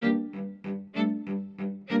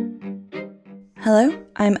Hello,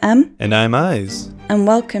 I'm Em. And I'm Eyes. And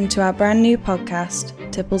welcome to our brand new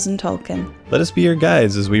podcast, Tipples and Tolkien. Let us be your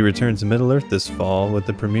guides as we return to Middle-earth this fall with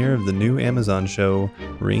the premiere of the new Amazon show,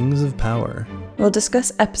 Rings of Power. We'll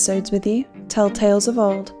discuss episodes with you, tell tales of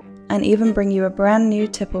old, and even bring you a brand new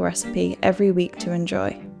tipple recipe every week to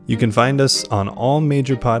enjoy. You can find us on all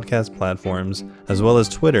major podcast platforms, as well as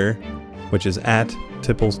Twitter, which is at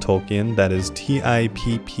Tipples Tolkien, that is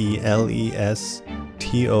TIPPLESTOLKIEN,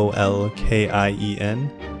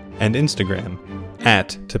 and Instagram,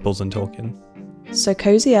 at Tipples and Tolkien. So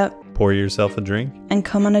cozy up, Pour yourself a drink, and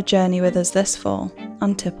come on a journey with us this fall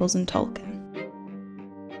on Tipples and Tolkien.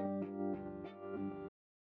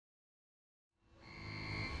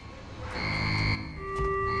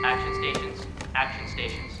 Action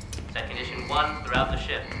stations. Set condition 1 throughout the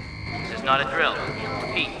ship. This is not a drill.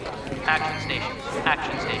 Repeat. Action stations.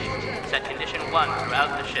 Set condition 1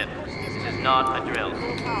 throughout the ship. This is not a drill.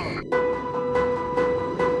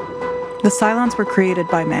 The Cylons were created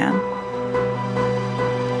by man.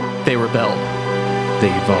 They rebelled.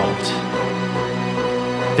 They evolved.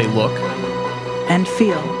 They look. And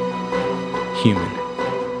feel. Human.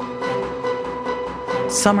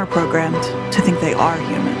 Some are programmed to think they are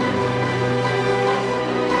human.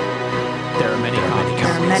 There are many copies.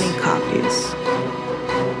 There are many copies.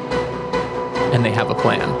 And they have a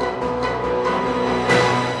plan.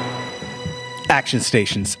 Action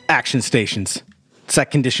stations. Set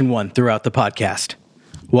condition 1 throughout the podcast.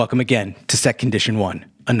 Welcome again to Set Condition 1,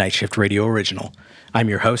 a Night Shift Radio original. I'm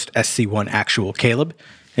your host, SC1 Actual Caleb,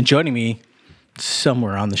 and joining me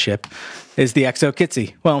somewhere on the ship is the XO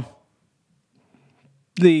Kitsy. Well,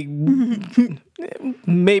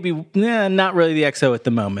 not really the XO at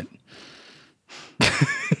the moment.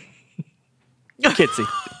 Kitsy.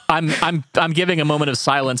 I'm giving a moment of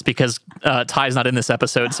silence because Ty's not in this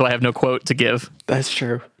episode, so I have no quote to give. That's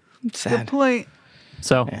true. Sad. Good point.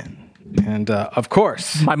 So, And of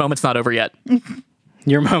course, my moment's not over yet.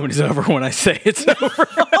 your moment is over when I say it's over.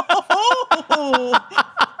 Oh,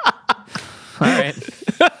 All right.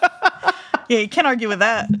 yeah, you can't argue with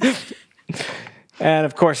that. And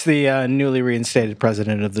of course, the newly reinstated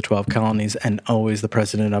president of the 12 colonies and always the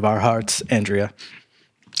president of our hearts, Andrea.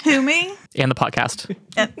 Who, me? And the podcast.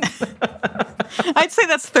 I'd say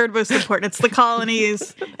that's third most important. It's the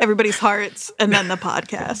colonies, everybody's hearts, and then the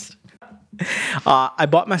podcast. I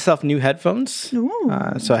bought myself new headphones. So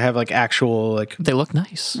I have like actual They look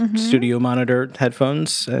nice. studio monitor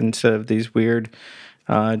headphones instead of these weird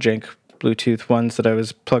jank Bluetooth ones that I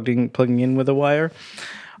was plugging in with a wire.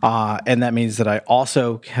 And that means that I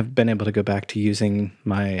also have been able to go back to using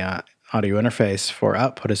my audio interface for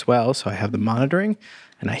output as well. So I have the monitoring,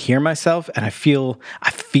 and I hear myself, and I feel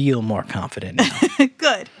more confident now.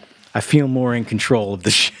 Good. I feel more in control of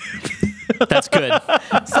the ship. That's good.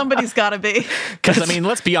 Somebody's got to be. Because, I mean,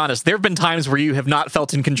 let's be honest. There have been times where you have not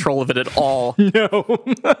felt in control of it at all. No.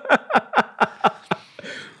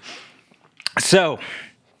 So,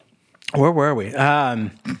 where were we? The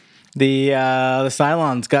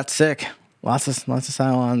Cylons got sick. Lots of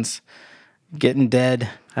Cylons getting dead.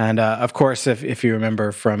 And of course, if you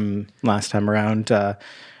remember from last time around, the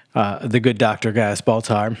good Dr. Gaius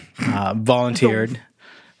Baltar volunteered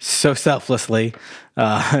so selflessly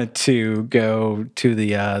to go to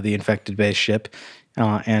the infected base ship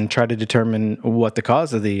and try to determine what the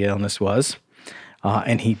cause of the illness was.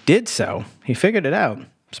 And he did so. He figured it out.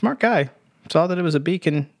 Smart guy. Saw that it was a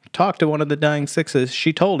beacon. Talked to one of the dying sixes.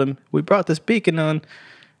 She told him, we brought this beacon on,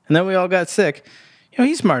 and then we all got sick. You know,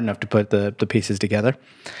 he's smart enough to put the pieces together.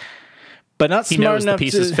 But not He smart knows enough the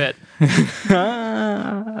pieces to... fit.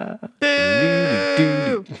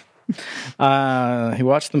 He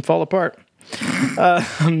watched them fall apart.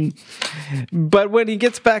 But when he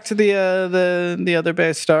gets back to the other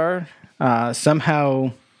base star,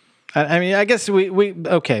 somehow... I mean, I guess we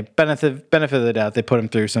benefit of the doubt, they put him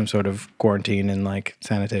through some sort of quarantine and like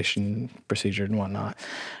sanitation procedure and whatnot,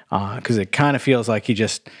 because it kind of feels like he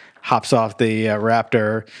just hops off the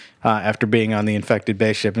Raptor after being on the infected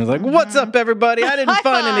base ship and is like, "What's up, everybody? I didn't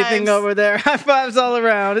find anything over there. High fives all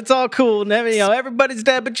around. It's all cool. And everybody's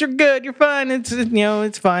dead, but you're good. You're fine.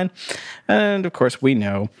 It's fine." And of course, we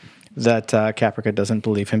know that Caprica doesn't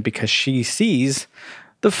believe him because she sees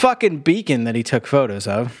the fucking beacon that he took photos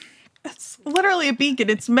of. It's literally a beacon.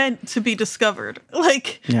 It's meant to be discovered.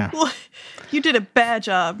 Yeah. You did a bad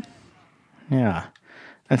job. Yeah.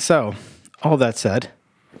 And so, all that said,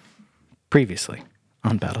 previously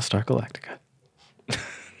on Battlestar Galactica.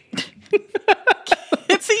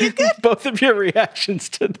 See, you good? Both of your reactions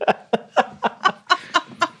to that.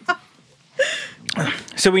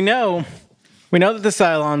 So we know We know that the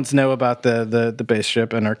Cylons know about the base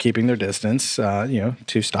ship and are keeping their distance,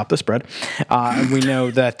 to stop the spread. And we know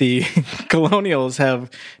that the Colonials have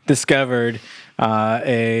discovered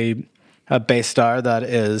a base star that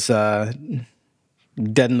is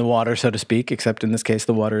dead in the water, so to speak, except in this case,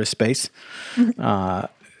 the water is space,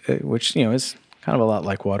 which, is kind of a lot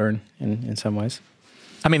like water in some ways.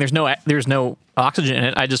 I mean, there's no oxygen in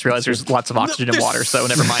it. I just realized there's lots of oxygen in water, so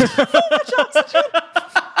never mind.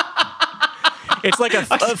 It's like a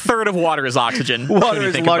third of water is oxygen. Water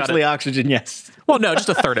is largely oxygen, yes. Well, no, just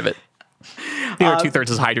a third of it. The other 2/3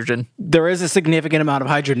 is hydrogen. There is a significant amount of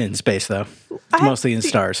hydrogen in space, though, mostly in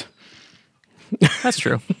stars. That's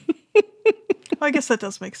true. I guess that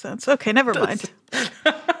does make sense. Okay, never mind.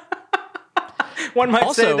 One might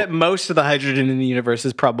say Also- that most of the hydrogen in the universe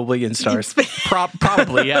is probably in stars.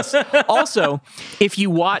 Probably, yes. Also, if you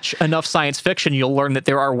watch enough science fiction, you'll learn that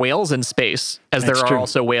there are whales in space, as there That's are true.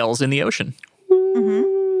 also whales in the ocean.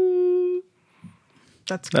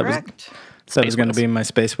 That's That was- correct. That was going to whales. be my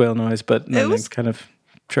space whale noise, but then was- it kind of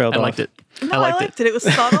trailed I off. liked it. No, I liked it. It was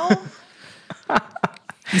subtle.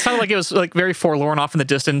 It sounded like it was like very forlorn off in the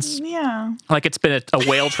distance, Yeah. like it's been a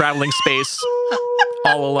whale traveling space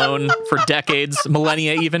all alone for decades,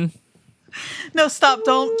 millennia even. No, stop.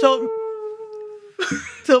 Don't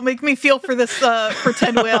make me feel for this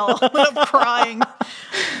pretend whale. I'm crying.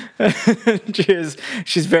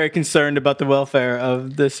 She's very concerned about the welfare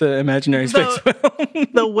of this imaginary space whale.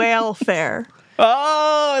 The whale fair.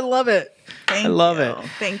 Oh, I love it. Thank I love you. it.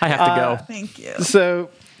 Thank I you. have to go. Thank you. So,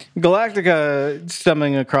 Galactica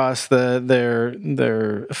stumbling across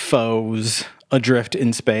their foes adrift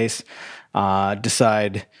in space,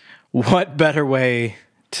 decide what better way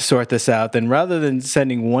to sort this out than rather than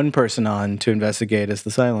sending one person on to investigate as the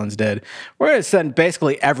Cylons did, we're going to send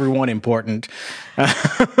basically everyone important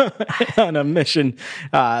on a mission,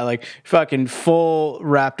 like fucking full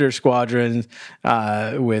Raptor squadrons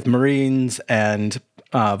with Marines and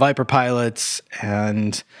Viper pilots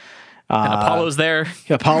and Apollo's there.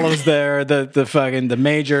 Apollo's there, the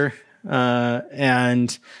major,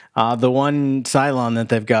 and the one Cylon that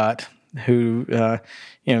they've got who,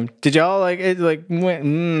 did y'all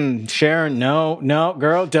Sharon? No,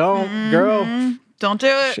 girl, don't, girl. Don't do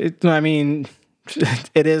it. I mean,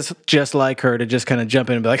 it is just like her to just kind of jump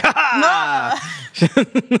in and be like, ha ha!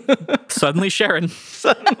 Suddenly Sharon.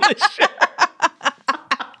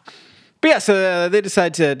 But yeah, so they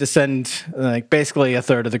decide to send basically a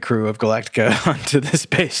third of the crew of Galactica onto this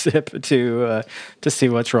spaceship to see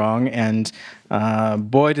what's wrong, and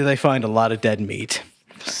boy, do they find a lot of dead meat.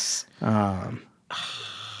 I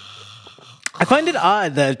find it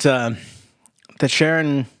odd that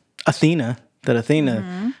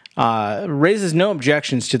Athena raises no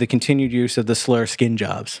objections to the continued use of the slur skin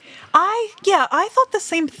jobs. I thought the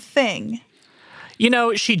same thing.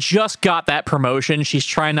 She just got that promotion. She's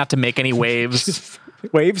trying not to make any waves.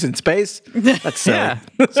 Waves in space? That's silly. Yeah,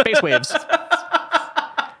 space waves.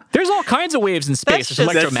 There's all kinds of waves in space. That's There's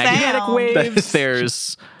just electromagnetic sound. waves.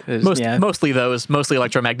 There's mostly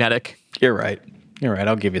electromagnetic. You're right.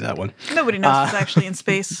 I'll give you that one. Nobody knows what's actually in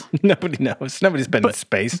space. Nobody knows. Nobody's been in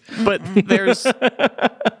space. But do you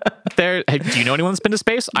know anyone that's been to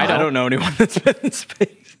space? I don't know anyone that's been in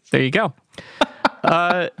space. There you go.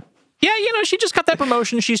 Yeah, she just got that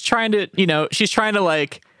promotion. She's trying to,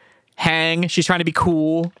 like hang. She's trying to be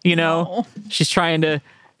cool, No. She's trying to,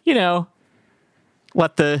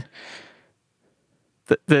 let the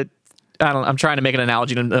I'm trying to make an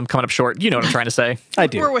analogy and I'm coming up short. You know what I'm trying to say. I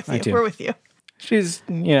do. We're with I you. do. We're with you. She's,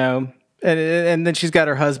 and then she's got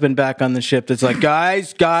her husband back on the ship that's like,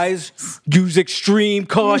 guys, use extreme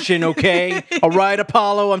caution, okay? All right,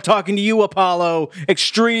 Apollo, I'm talking to you, Apollo.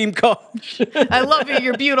 Extreme caution. I love you.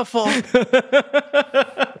 You're beautiful.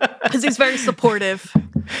 Because he's very supportive.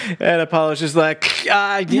 And Apollo's just like,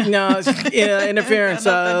 interference.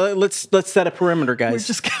 Let's set a perimeter, guys. We're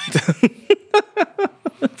just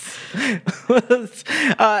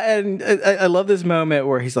And I love this moment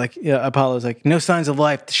where he's like, Apollo's like, no signs of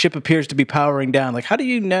life. The ship appears to be powering down. Like, how do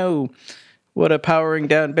you know what a powering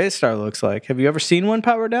down base star looks like? Have you ever seen one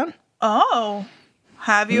power down? Oh,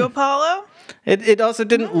 have you, Apollo? It also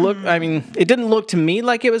didn't look. I mean, it didn't look to me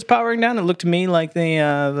like it was powering down. It looked to me like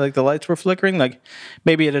the lights were flickering. Like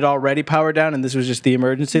maybe it had already powered down, and this was just the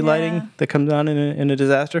emergency lighting that comes on in a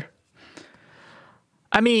disaster.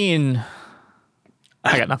 I mean,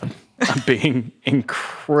 I got nothing. I'm being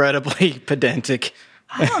incredibly pedantic.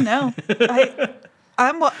 I don't know.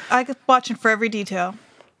 I'm watching for every detail.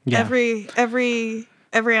 Yeah. Every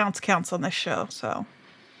ounce counts on this show. So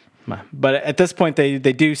But at this point, they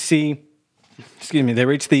do see excuse me, they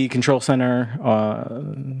reach the control center,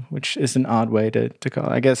 which is an odd way to call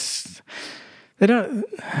it. I guess they don't.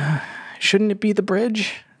 Shouldn't it be the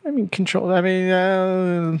bridge? I mean, control. I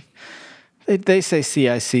mean, they say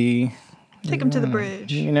CIC. Take him to the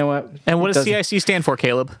bridge. You know what? And what does CIC stand for,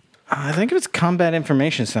 Caleb? I think it's Combat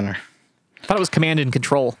Information Center. I thought it was Command and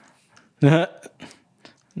Control. Command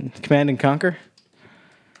and Conquer?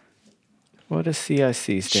 What does CIC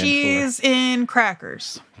stand for? She's in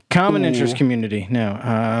Crackers. Common Interest Community.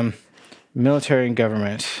 No. Military and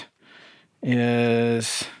Government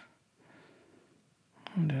is...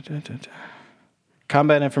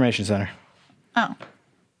 Combat Information Center. Oh,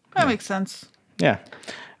 that makes sense. Yeah.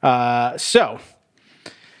 So...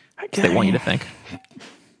 They want you to think.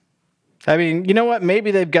 I mean, you know what?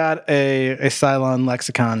 Maybe they've got a Cylon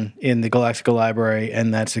lexicon in the Galactica Library,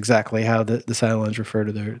 and that's exactly how the Cylons refer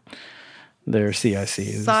to their CIC.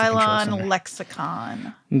 is the control Cylon center.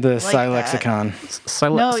 lexicon. The like Cylexicon.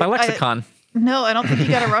 Silexicon. No, I don't think you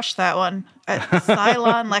got to rush that one.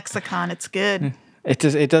 Cylon lexicon. It's good.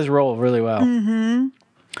 It does roll really well. Mm-hmm.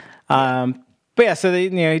 But yeah, so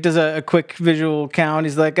he does a quick visual count.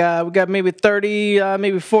 He's like, we got maybe 30,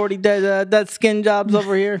 maybe 40 dead skin jobs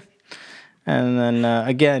over here. And then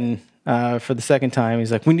again, for the second time,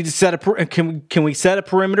 he's like, "We need to set a can we set a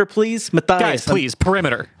perimeter, please, Matthias? Guys, please,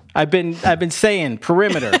 perimeter. I've been saying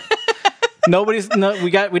perimeter.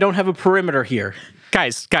 We don't have a perimeter here.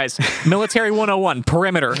 Guys, military 101,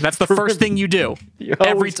 perimeter. That's the first thing you do.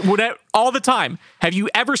 All the time. Have you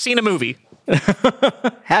ever seen a movie?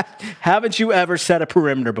 Haven't you ever set a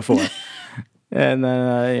perimeter before?" And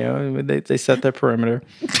then they set their perimeter,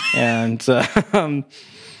 and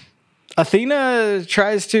Athena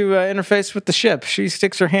tries to interface with the ship. She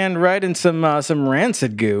sticks her hand right in some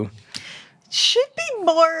rancid goo. Should be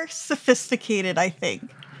more sophisticated, I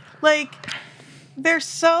think. Like, they're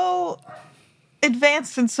so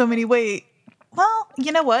advanced in so many ways. Well,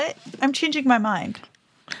 you know what? I'm changing my mind.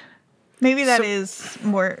 Maybe that is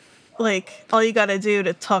more like all you got to do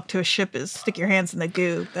to talk to a ship is stick your hands in the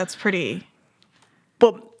goo. That's pretty.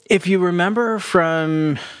 Well, if you remember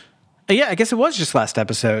from... Yeah, I guess it was just last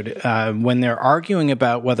episode when they're arguing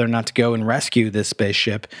about whether or not to go and rescue this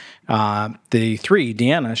spaceship. The three,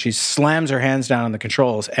 Deanna, she slams her hands down on the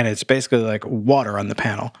controls, and it's basically like water on the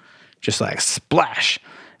panel, just like splash.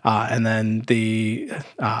 And then the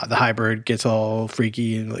hybrid gets all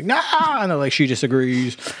freaky and like, nah, and like she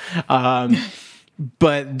disagrees.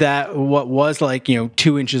 But that what was like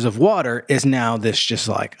 2 inches of water is now this just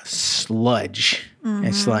like sludge. Mm-hmm.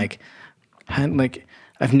 It's like.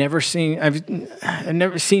 I've never seen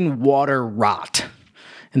water rot,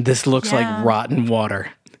 and this looks like rotten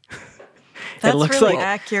water. That's it looks really like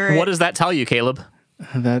accurate. What does that tell you, Caleb?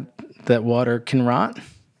 That water can rot.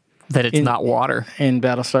 That it's not water in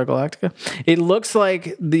Battlestar Galactica. It looks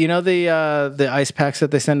like the ice packs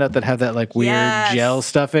that they send out that have that like weird gel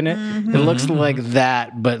stuff in it. Mm-hmm. It looks like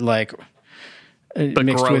that, but like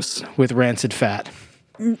mixed with rancid fat.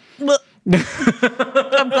 Well,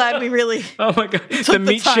 I'm glad we really. Oh my god! The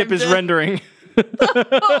meat ship is rendering. I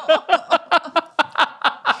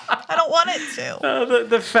don't want it to.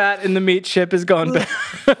 The fat in the meat ship is gone bad.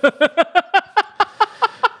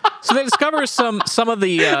 So they discover some of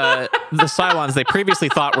the Cylons they previously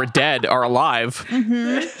thought were dead are alive.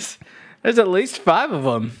 Mm-hmm. There's at least 5 of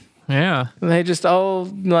them. Yeah, and they just all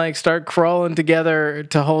like start crawling together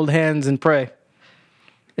to hold hands and pray.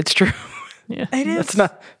 It's true. Yeah, it is.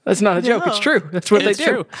 That's not a joke. It's true. That's what they do.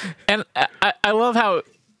 True. And I love how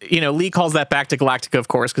Lee calls that back to Galactica, of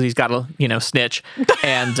course, because he's got to snitch,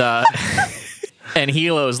 and and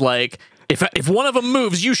Hilo's like, if one of them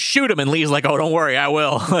moves, you shoot him, and Lee's like, oh, don't worry, I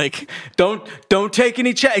will. Like, don't take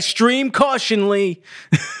any extreme caution, Lee.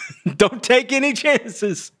 Don't take any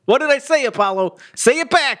chances. What did I say, Apollo? Say it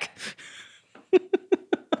back.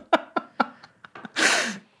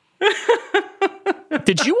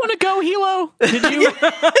 Did you want to go, Hilo? Did you?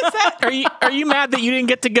 Are you mad that you didn't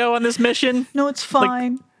get to go on this mission? No, it's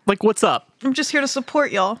fine. Like what's up? I'm just here to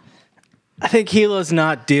support y'all. I think Hilo's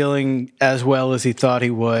not dealing as well as he thought he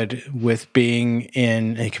would with being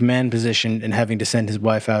in a command position and having to send his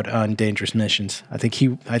wife out on dangerous missions. I think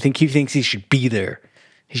he thinks he should be there.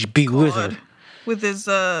 He should be with her. With his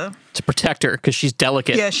to protect her because she's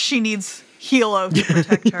delicate. Yeah, she needs Hilo to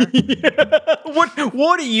protect her. Yeah.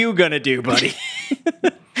 What are you gonna do, buddy?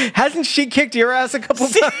 Hasn't she kicked your ass a couple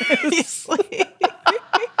times?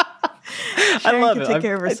 I love it. Take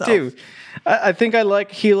care of herself. I do. I think I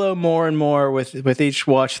like Hilo more and more with each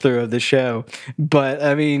watch through of the show. But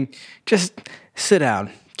I mean, just sit down.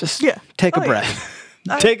 Just take a breath.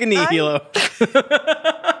 Take a knee, Hilo.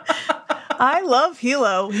 I love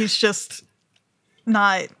Hilo. He's just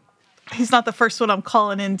he's not the first one I'm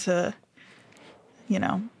calling into, you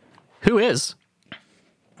know. Who is?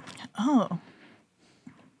 Oh.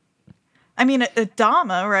 I mean,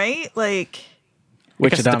 Adama, right? Like,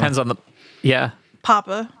 Which I guess Adama? it depends on the. Yeah.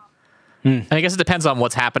 Papa. I guess it depends on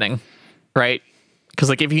what's happening, right? Because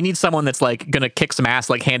like if you need someone that's like gonna kick some ass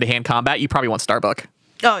like hand-to-hand combat, you probably want Starbuck.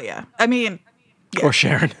 Oh, yeah. I mean, Or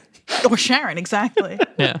Sharon. or Sharon, exactly.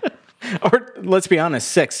 Yeah. Or let's be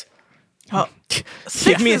honest, 6. Oh,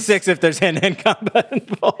 Give me a is- 6 if there's hand-to-hand combat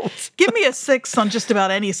involved. Give me a 6 on just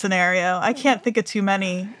about any scenario. I can't think of too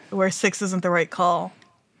many where 6 isn't the right call.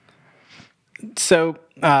 So,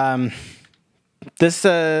 this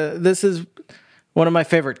is one of my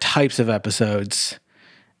favorite types of episodes,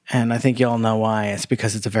 and I think you all know why. It's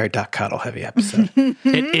because it's a very Doc Cottle heavy episode.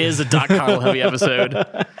 It is a Doc Cottle heavy episode.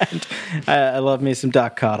 I love me some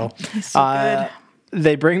Doc Cottle. He's so good.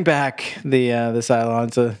 They bring back the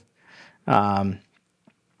Cylons, and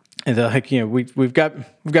they're like, we've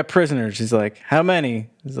got prisoners. He's like, how many?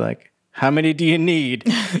 He's like, how many do you need?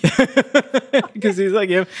 Because he's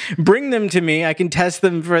like, bring them to me. I can test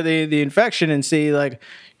them for the infection and see like,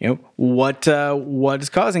 what is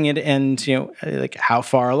causing it, and like how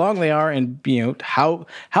far along they are, and how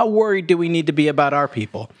worried do we need to be about our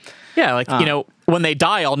people? Yeah, like when they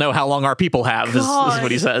die, I'll know how long our people have. Is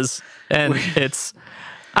what he says, and it's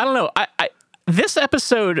I don't know. I this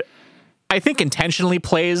episode I think intentionally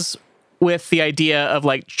plays with the idea of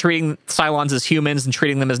like treating Cylons as humans and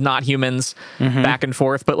treating them as not humans back and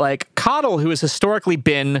forth. But like Cottle, who has historically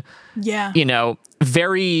been,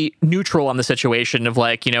 very neutral on the situation of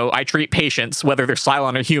like, I treat patients, whether they're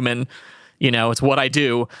Cylon or human, it's what I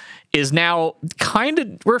do, is now kind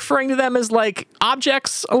of referring to them as like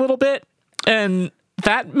objects a little bit. And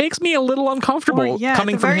that makes me a little uncomfortable coming at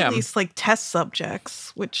the from very him. least, like test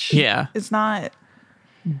subjects, which is not.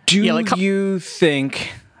 Do you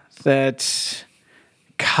think that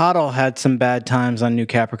Cottle had some bad times on New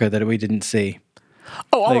Caprica that we didn't see?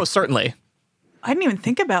 Oh, almost certainly. I didn't even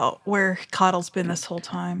think about where Cottle's been this whole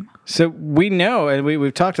time. So we know, and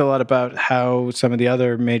we've talked a lot about how some of the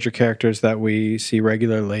other major characters that we see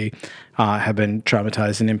regularly have been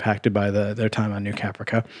traumatized and impacted by their time on New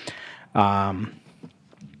Caprica.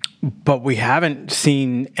 But we haven't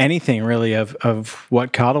seen anything really of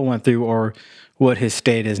what Cottle went through or what his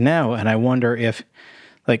state is now. And I wonder if,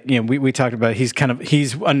 like, we talked about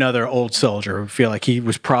he's another old soldier. We feel like he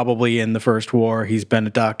was probably in the First War. He's been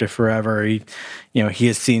a doctor forever. He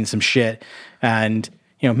has seen some shit, and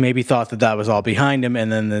maybe thought that was all behind him.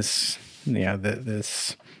 And then this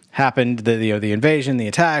happened, the invasion, the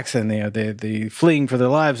attacks, and the fleeing for their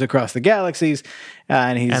lives across the galaxies,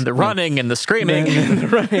 and the running and the screaming,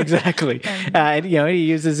 exactly. And he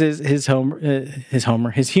uses his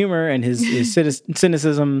humor and his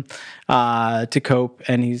cynicism to cope,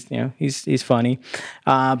 and he's funny,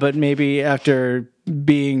 but maybe after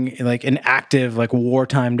being like an active like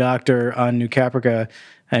wartime doctor on New Caprica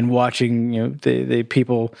and watching the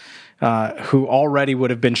people who already would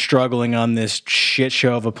have been struggling on this shit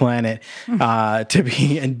show of a planet to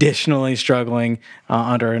be additionally struggling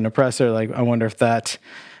under an oppressor. Like, I wonder if that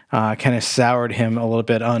kind of soured him a little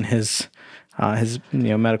bit on his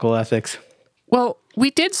medical ethics. Well, we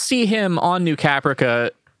did see him on New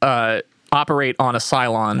Caprica operate on a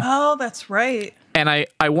Cylon. Oh, that's right. And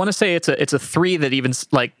I want to say it's a 3 that even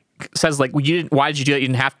like says like, why did you do that? You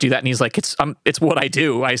didn't have to do that. And he's like, it's what I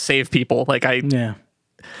do. I save people. Like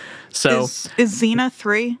So is Xena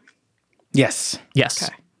 3? Yes. Yes.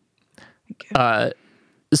 Okay.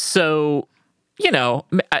 So,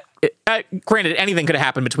 granted, anything could have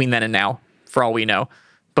happened between then and now, for all we know.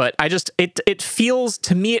 But it feels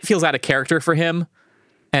out of character for him,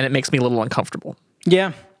 and it makes me a little uncomfortable.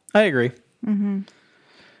 Yeah, I agree. Mm-hmm.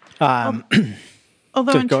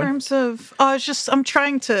 Although in terms of, I'm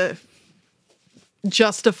trying to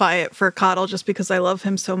justify it for Cottle just because I love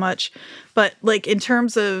him so much. But like in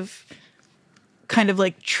terms of kind of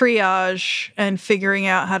like triage and figuring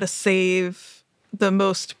out how to save the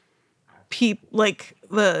most people, like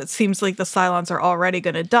it seems like the Cylons are already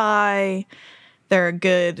going to die. They're a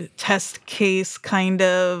good test case kind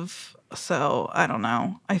of. So I don't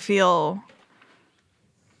know. I feel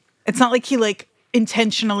it's not like he like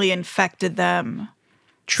intentionally infected them.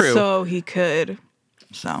 True. So he could.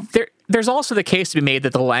 So there's also the case to be made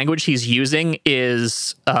that the language he's using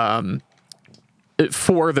is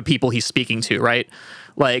for the people he's speaking to, right?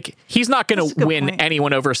 Like, he's not going to win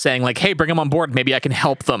anyone over saying like, hey, bring them on board. Maybe I can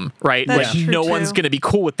help them, right? That's like, true no one's too. going to be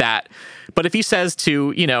cool with that. But if he says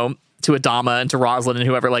to, Adama and to Rosalind and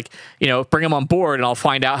whoever, like, bring them on board and I'll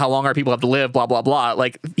find out how long our people have to live, blah, blah, blah.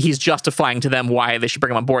 Like, he's justifying to them why they should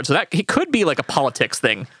bring him on board. So that it could be like a politics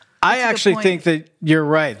thing. I actually think that you're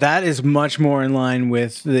right. That is much more in line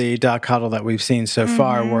with the Doc Huddle that we've seen so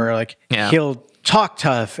far, where like he'll talk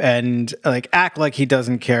tough and like act like he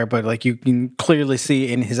doesn't care, but like you can clearly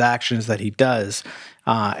see in his actions that he does.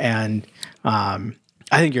 I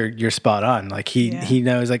think you're spot on. Like he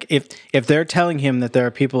knows, like if they're telling him that there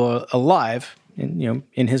are people alive, in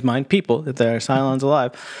his mind, people, that there are Cylons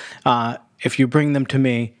alive, if you bring them to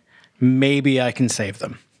me, maybe I can save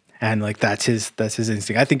them. And like that's his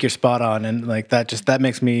instinct. I think you're spot on, and like that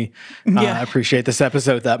makes me appreciate this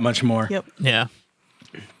episode that much more. Yep. Yeah.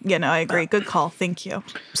 Yeah, no, I agree. Good call. Thank you.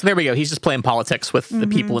 So there we go. He's just playing politics with the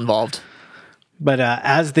people involved. But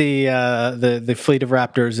as the fleet of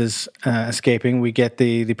Raptors is escaping, we get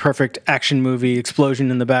the perfect action movie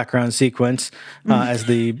explosion in the background sequence as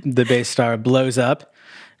the base star blows up.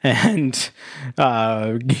 And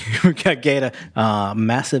we got Gaeta,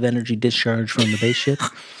 massive energy discharge from the base ship.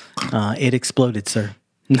 It exploded, sir.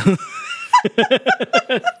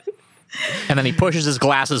 And then he pushes his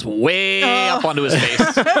glasses way up onto his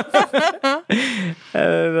face.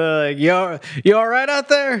 You all right out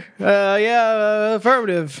there? Yeah,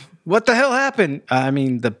 affirmative. What the hell happened? I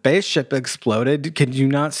mean, the base ship exploded. Could you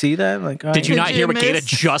not see that? Like, Did you not hear what Gaeta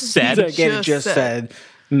just said? Gaeta just said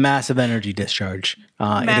massive energy discharge.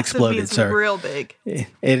 It exploded, sir. Real big.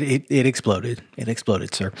 It exploded. It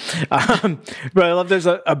exploded, sir. But I love there's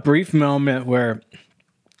a brief moment where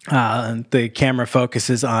the camera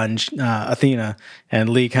focuses on Athena, and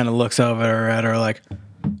Lee kind of looks over at her like,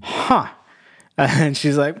 huh. And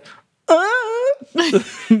she's like,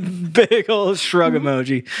 big old shrug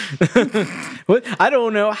emoji. What? I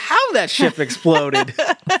don't know how that ship exploded.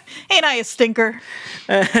 Ain't I a stinker?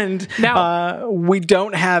 And we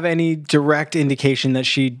don't have any direct indication that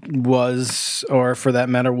she was, or for that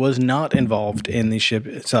matter, was not involved in the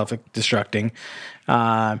ship self-destructing.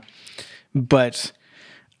 But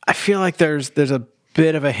I feel like there's a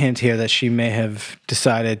bit of a hint here that she may have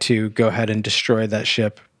decided to go ahead and destroy that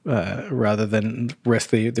ship rather than risk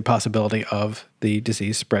the possibility of the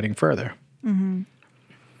disease spreading further. Mm-hmm.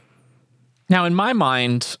 Now, in my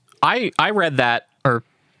mind, I read that or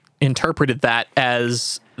interpreted that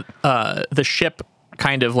as the ship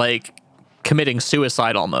kind of like committing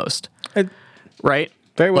suicide almost, right?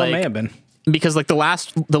 Very well may have been. Because like the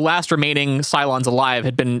last remaining Cylons alive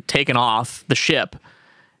had been taken off the ship,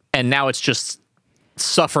 and now it's just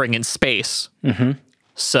suffering in space. Mm-hmm.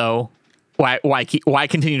 So why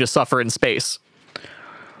continue to suffer in space?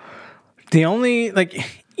 The only, like,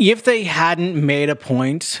 if they hadn't made a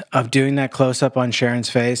point of doing that close up on Sharon's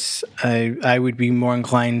face, I would be more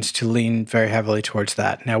inclined to lean very heavily towards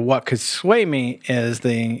that. Now, what could sway me is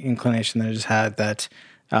the inclination that I just had that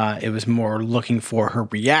it was more looking for her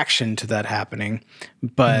reaction to that happening,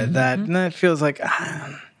 but that feels like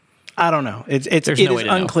I don't know. It is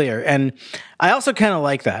unclear, and I also kind of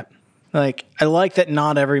like that. Like, I like that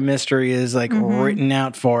not every mystery is like written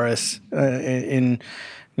out for us in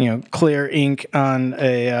clear ink on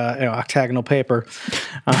a octagonal paper.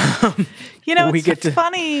 It's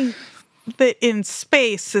funny that in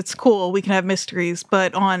space it's cool, we can have mysteries,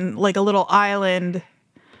 but on like a little island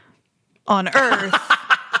on Earth,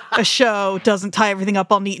 a show doesn't tie everything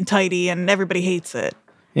up all neat and tidy, and everybody hates it.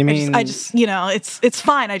 You mean I just it's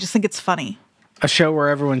fine. I just think it's funny. A show where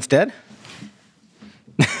everyone's dead?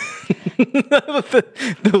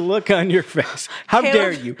 the look on your face. How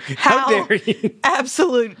dare you? How dare you?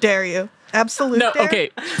 Absolute dare you. Absolute no, dare. Okay,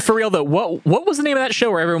 for real though, what was the name of that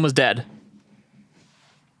show where everyone was dead?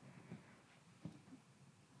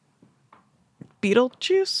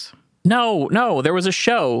 Beetlejuice? No, there was a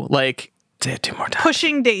show like say it 2 more times.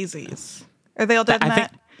 Pushing Daisies. Are they all dead in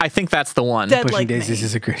that? I think that's the one. Dead Pushing like Daisies me.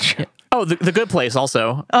 is a great show. Oh, the Good Place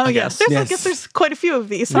also. Oh, I yes. guess. I guess there's quite a few of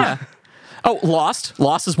these. Huh? Yeah. Oh, Lost.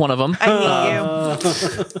 Lost is one of them. I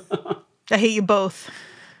hate you. I hate you both.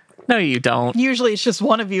 No, you don't. Usually it's just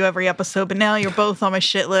one of you every episode, but now you're both on my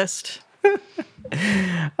shit list.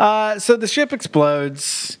 So the ship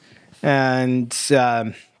explodes, and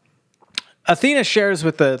Athena shares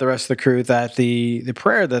with the rest of the crew that the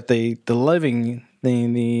prayer that the living,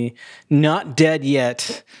 the not dead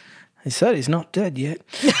yet, he said he's not dead yet,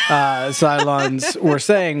 Cylons were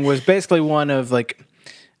saying was basically one of like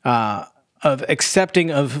of accepting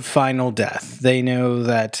of final death. They know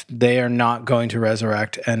that they are not going to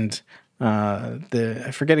resurrect, and I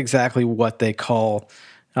forget exactly what they call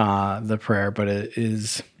the prayer, but it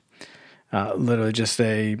is literally just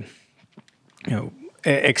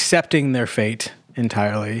accepting their fate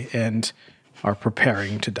entirely and are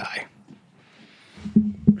preparing to die.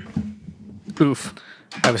 Oof.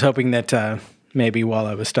 I was hoping that maybe while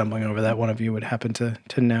I was stumbling over that, one of you would happen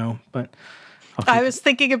to know, but I was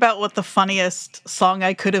thinking about what the funniest song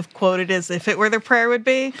I could have quoted is If It Were the Prayer would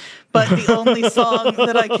be, but the only song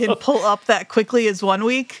that I can pull up that quickly is 1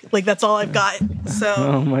 week. Like, that's all I've got. So,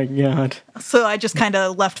 oh my god. so I just kind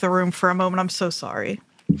of left the room for a moment. I'm so sorry.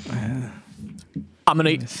 I'm going to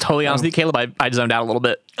be totally honest with you, Caleb. I zoned out a little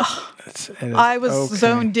bit. I was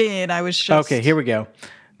zoned in. I was just... Okay, here we go.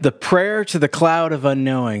 The prayer to the cloud of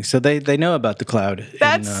unknowing. So they know about the cloud.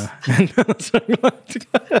 That's That's right.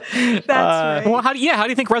 Well, how do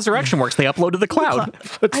you think resurrection works? They upload to the cloud.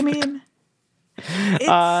 I mean,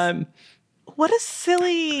 it's, what a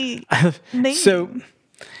silly name. So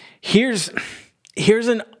here's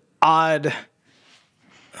an odd,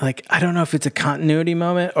 like, I don't know if it's a continuity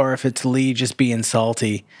moment or if it's Lee just being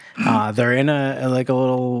salty. They're in a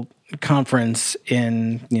little conference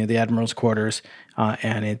in the Admiral's quarters,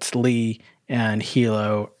 and it's Lee and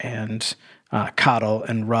Hilo and Coddle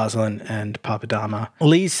and Rosalind and Papadama.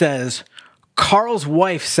 Lee says, Carl's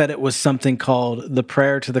wife said it was something called the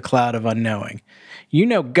prayer to the cloud of unknowing. You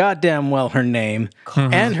know goddamn well her name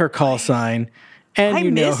and her call sign, and I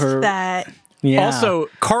you know missed her. that. Yeah. Also,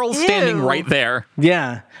 Carl's standing Ew. right there.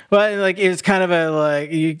 Yeah. Well, like, it's kind of a,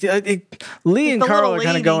 Lee and the Carl little are kind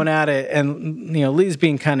of lady. going at it, and, Lee's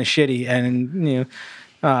being kind of shitty, and,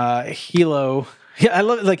 Hilo, yeah, I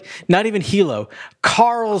love it, like, not even Hilo,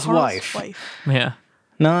 Carl's wife. Yeah.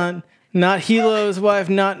 Not Hilo's wife,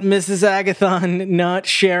 not Mrs. Agathon, not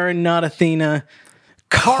Sharon, not Athena.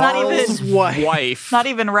 Carl's wife. Not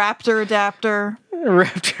even Raptor Adapter,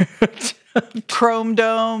 Raptor. Chrome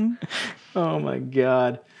Dome. Oh my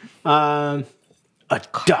god. A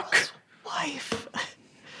duck. Wife.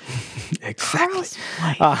 Exactly. Carl's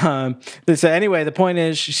wife. So anyway, the point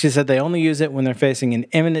is, she said they only use it when they're facing an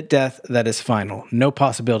imminent death that is final. No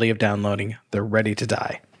possibility of downloading. They're ready to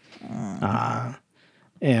die.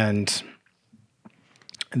 And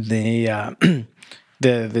the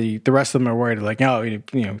the rest of them are worried, like, oh,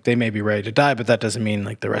 they may be ready to die, but that doesn't mean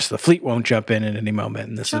like the rest of the fleet won't jump in at any moment.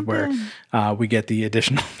 And this is where we get the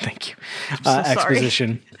additional thank you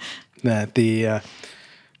exposition that the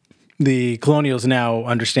colonials now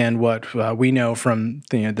understand what we know from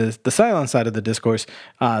the Cylon side of the discourse,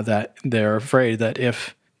 that they're afraid that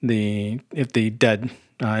if the dead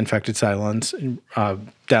infected Cylons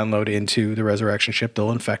download into the resurrection ship,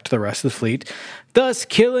 they'll infect the rest of the fleet, thus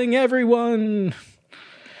killing everyone.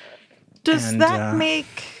 Does that make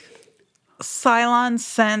Cylon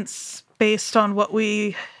sense based on what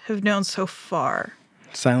we have known so far?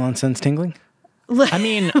 Cylon sense tingling? I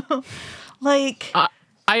mean, Like,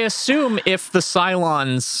 I assume if the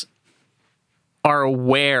Cylons are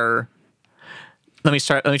aware. Let me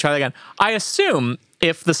try that again. I assume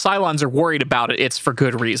if the Cylons are worried about it, it's for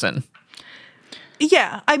good reason.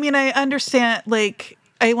 yeah, I mean, I understand, like,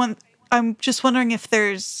 I'm just wondering if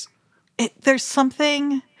there's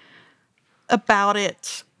something about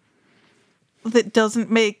it that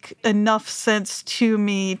doesn't make enough sense to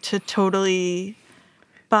me to totally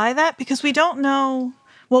buy that, because we don't know.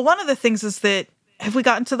 Well, one of the things is that, have we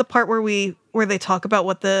gotten to the part where they talk about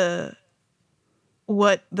what the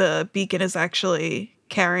beacon is actually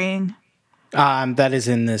carrying? That is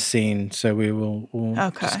in this scene, so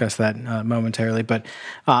we'll discuss that momentarily. But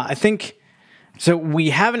I think so.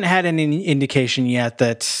 We haven't had any indication yet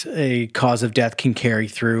that a cause of death can carry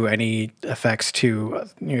through any effects to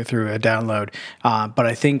through a download. But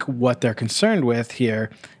I think what they're concerned with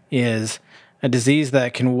here is a disease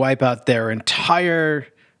that can wipe out their entire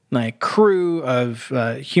crew of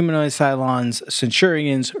humanoid Cylons,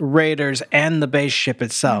 Centurions, Raiders, and the base ship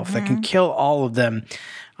itself. That can kill all of them.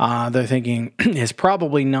 They're thinking is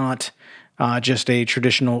probably not just a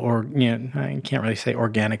traditional, or I can't really say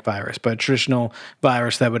organic virus, but a traditional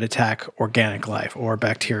virus that would attack organic life or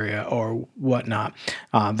bacteria or whatnot.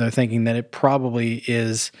 They're thinking that it probably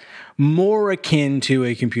is more akin to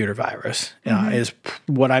a computer virus, is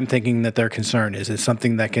what I'm thinking that their concern is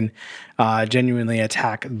something that can genuinely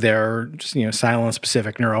attack their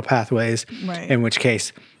Cylon-specific neural pathways, Right. in which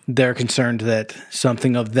case they're concerned that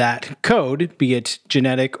something of that code, be it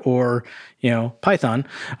genetic or Python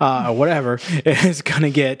or whatever, is going to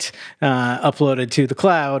get uploaded to the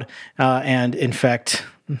cloud and infect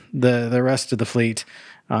the rest of the fleet.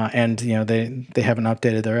 And they haven't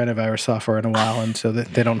updated their antivirus software in a while, and so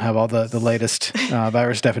they don't have all the latest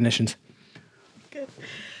virus definitions.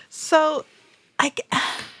 So,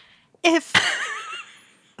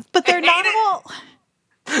 but they're not all.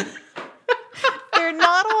 They're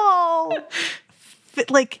not all.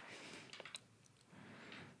 Like,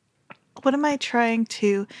 what am I trying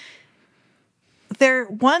to? there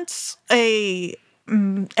once a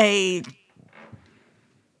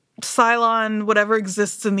Cylon, whatever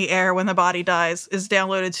exists in the air when the body dies, is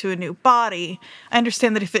downloaded to a new body. I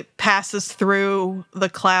understand that if it passes through the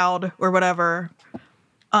cloud or whatever,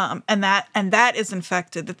 and that is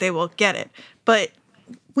infected, that they will get it. But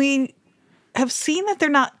we have seen that they're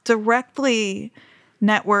not directly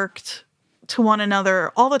networked to one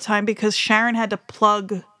another all the time because Sharon had to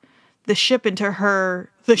plug the ship into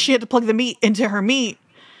she had to plug the meat into her meat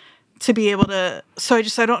to be able to. So I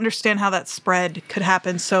don't understand how that spread could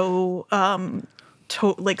happen so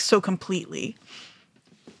so completely.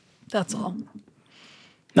 That's all.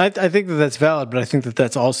 I think that's valid, but I think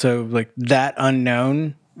that's also like that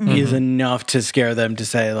unknown is enough to scare them to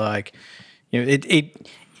say like,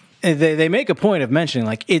 they make a point of mentioning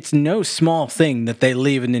like it's no small thing that they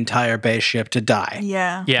leave an entire base ship to die.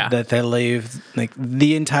 Yeah. Yeah. That they leave like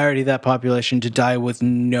the entirety of that population to die with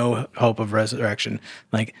no hope of resurrection.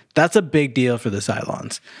 Like that's a big deal for the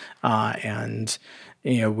Cylons. And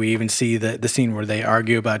we even see the scene where they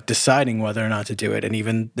argue about deciding whether or not to do it. And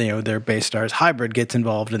even, their base stars hybrid gets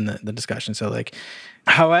involved in the discussion. So like,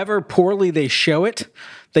 however poorly they show it,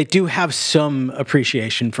 they do have some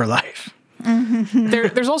appreciation for life.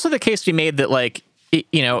 There's also the case to be made that like,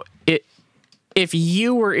 if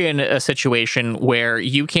you were in a situation where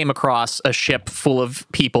you came across a ship full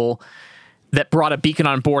of people that brought a beacon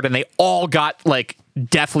on board and they all got like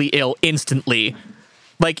deathly ill instantly,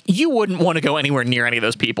 like you wouldn't want to go anywhere near any of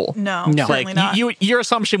those people. No, Like certainly not. your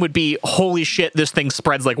assumption would be, holy shit, this thing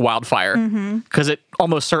spreads like wildfire, because it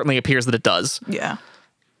almost certainly appears that it does. Yeah.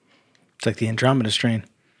 It's like the Andromeda strain.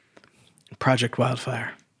 Project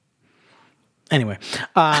Wildfire. Anyway,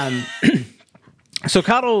 so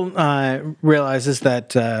Coddle realizes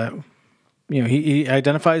that he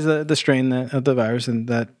identifies the strain of the virus and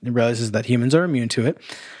that he realizes that humans are immune to it,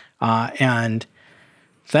 and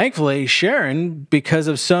thankfully Sharon, because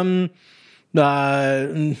of some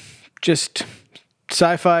just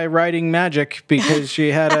sci-fi writing magic, because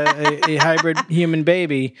she had a hybrid human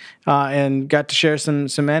baby and got to share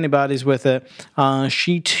some antibodies with it,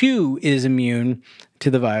 she too is immune to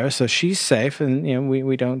the virus, so she's safe, and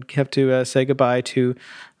we don't have to say goodbye to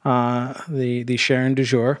the Sharon du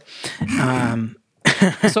jour.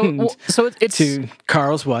 So it's to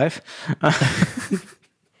Carl's wife.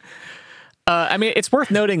 I mean, it's worth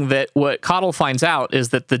noting that what Coddle finds out is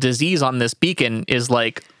that the disease on this beacon is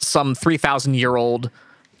like some 3,000-year-old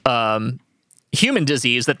human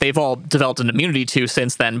disease that they've all developed an immunity to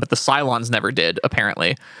since then, but the Cylons never did,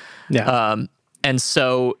 apparently. Yeah. And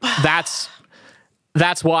so that's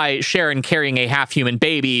why Sharon, carrying a half-human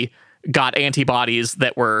baby, got antibodies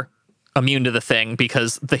that were immune to the thing,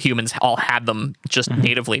 because the humans all had them just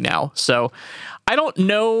natively now. So I don't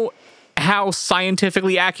know how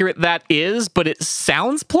scientifically accurate that is, but it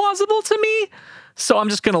sounds plausible to me. So I'm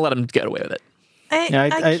just going to let them get away with it.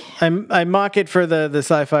 I mock it for the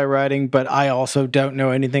sci-fi writing, but I also don't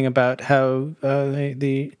know anything about how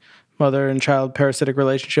the mother and child parasitic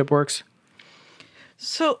relationship works.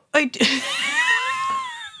 So that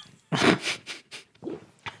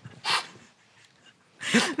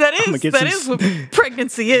is what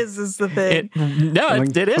pregnancy is the thing. It is. I'm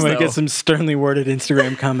Though. gonna get some sternly worded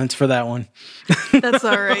Instagram comments for that one. That's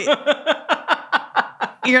all right.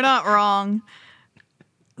 You're not wrong.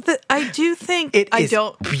 I do think It is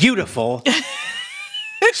beautiful,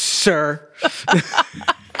 sir.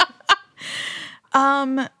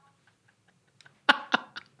 I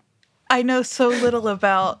know so little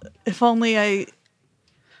about. If only I.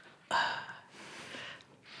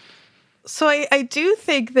 So I do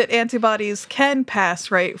think that antibodies can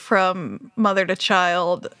pass right from mother to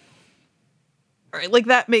child. Right, like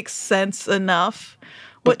that makes sense enough.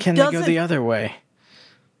 But can they go the other way?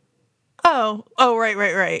 Oh,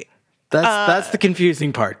 right. That's the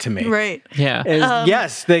confusing part to me. Right. Yeah.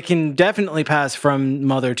 Yes, they can definitely pass from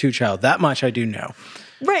mother to child. That much I do know.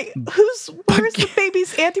 Right. Where's the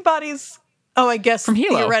baby's antibodies? Oh, I guess from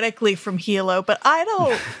Helo. Theoretically from Helo, but I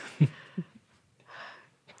don't.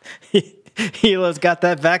 Helo's got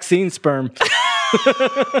that vaccine sperm.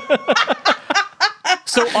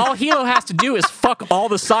 So all Helo has to do is fuck all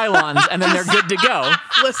the Cylons, and then they're good to go.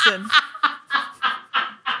 Listen.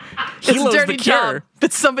 It's Helo's a dirty the cure. job,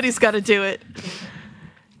 but somebody's got to do it.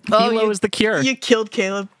 Helo is the cure. You killed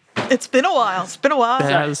Caleb. It's been a while.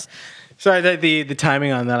 Sorry, the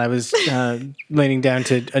timing on that. I was leaning down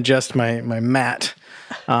to adjust my mat.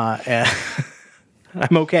 And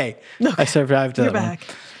I'm okay. I survived that. You're back.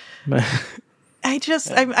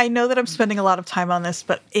 I know that I'm spending a lot of time on this,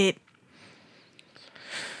 but it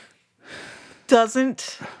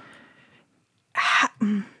doesn't.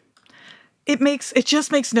 it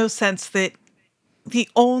just makes no sense that the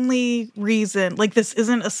only reason, like, this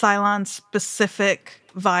isn't a Cylon specific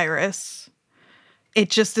virus. It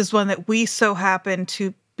just is one that we so happen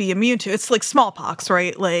to be immune to. It's like smallpox,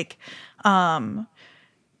 right? Like, but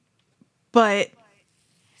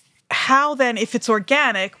how then, if it's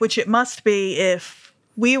organic, which it must be if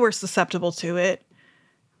we were susceptible to it,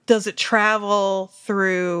 does it travel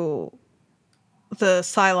through the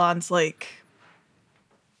Cylons, like,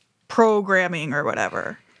 programming or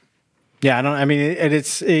whatever? Yeah, I mean,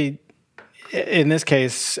 it's in this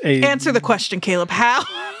case, Answer the question, Caleb. How?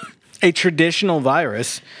 A traditional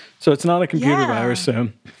virus. So it's not a computer Yeah. virus. So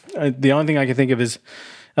the only thing I can think of is,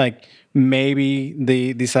 like, maybe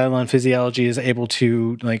the Cylon physiology is able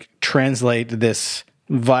to, like, translate this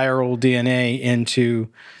viral DNA into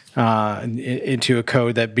a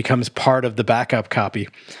code that becomes part of the backup copy.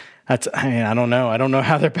 I don't know. I don't know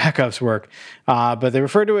how their backups work, but they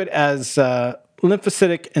refer to it as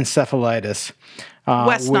lymphocytic encephalitis,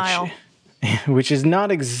 West Nile. which is not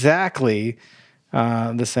exactly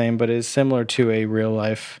the same, but is similar to a real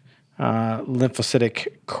life lymphocytic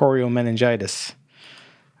choriomeningitis.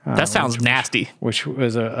 That sounds nasty. Which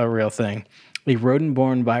was a real thing. A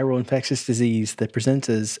rodent-borne viral infectious disease that presents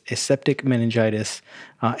as aseptic meningitis,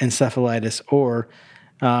 encephalitis, or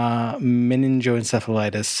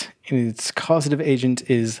meningoencephalitis. Its causative agent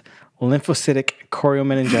is lymphocytic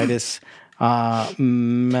choriomeningitis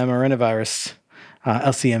mammarinivirus.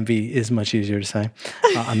 LCMV is much easier to say.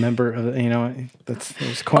 A member of, it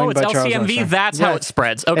was coined by Charles LCMV. Armstrong. That's how it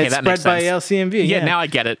spreads. Okay, It's that makes spread sense. by LCMV. Yeah, now I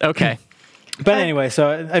get it. Okay. But anyway,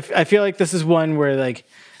 so I feel like this is one where, like,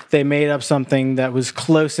 they made up something that was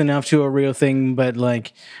close enough to a real thing, but,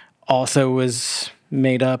 like, also was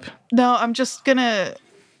made up. No, I'm just gonna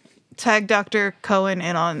tag Dr. Cohen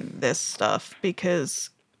in on this stuff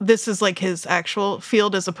because this is, like, his actual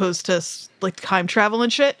field as opposed to, like, time travel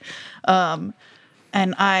and shit.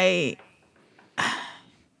 And I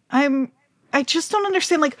just don't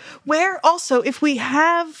understand, like, where also, if we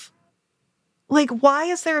have, like, why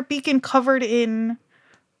is there a beacon covered in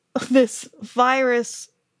this virus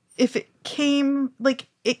if it came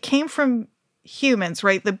from humans,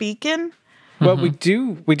 right? The beacon? Well, we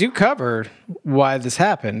do cover why this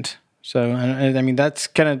happened. So, and I mean, that's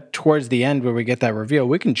kind of towards the end where we get that reveal.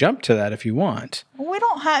 We can jump to that if you want. We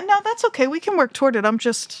don't have, no, that's okay. We can work toward it. I'm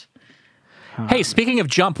just, Hey, speaking of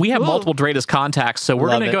jump, we have multiple Dratus contacts, so we're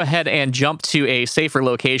Love going to it. go ahead and jump to a safer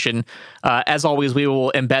location. As always, we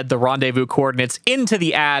will embed the rendezvous coordinates into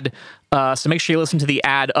the ad, so make sure you listen to the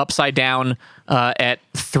ad upside down at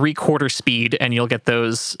 3/4 speed, and you'll get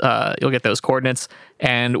those coordinates,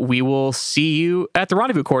 and we will see you at the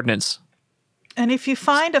rendezvous coordinates. and if you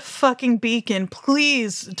find a fucking beacon,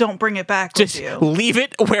 please don't bring it back Just with you. leave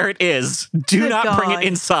it where it is. Do Good not bring God. it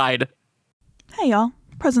inside. Hey, y'all.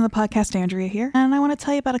 President of the podcast, Andrea here, and I want to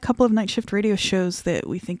tell you about a couple of night shift radio shows that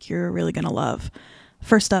we think you're really going to love.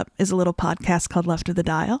 First up is a little podcast called Left of the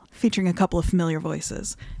Dial, featuring a couple of familiar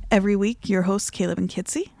voices. Every week, your hosts, Caleb and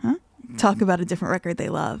Kitsy, talk about a different record they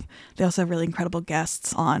love. They also have really incredible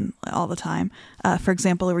guests on all the time. For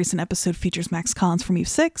example, a recent episode features Max Collins from Eve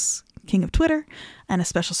 6, King of Twitter, and a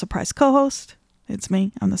special surprise co-host. It's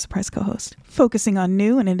me. I'm the surprise co-host. Focusing on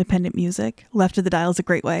new and independent music, Left of the Dial is a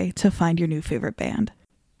great way to find your new favorite band.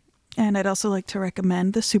 And I'd also like to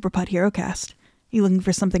recommend the Superpod Hero Cast. You looking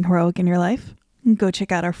for something heroic in your life? Go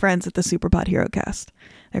check out our friends at the Superpod Hero Cast.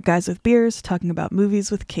 They're guys with beers talking about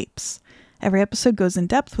movies with capes. Every episode goes in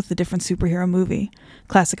depth with a different superhero movie.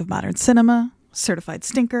 Classic of modern cinema, certified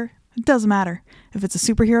stinker. It doesn't matter. If it's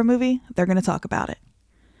a superhero movie, they're going to talk about it.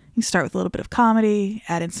 You start with a little bit of comedy,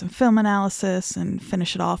 add in some film analysis, and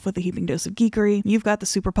finish it off with a heaping dose of geekery. You've got the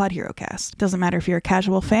Superpod Hero Cast. Doesn't matter if you're a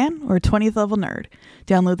casual fan or a 20th level nerd.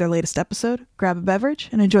 Download their latest episode, grab a beverage,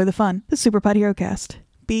 and enjoy the fun. The Superpod Hero Cast.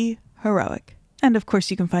 Be heroic. And of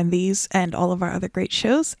course, you can find these and all of our other great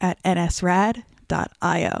shows at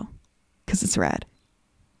nsrad.io. Because it's rad.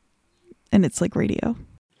 And it's like radio.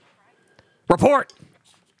 Report.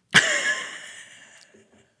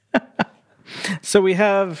 So we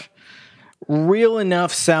have real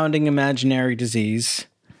enough sounding imaginary disease.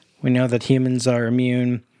 We know that humans are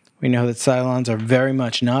immune. We know that Cylons are very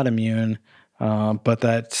much not immune, but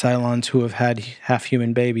that Cylons who have had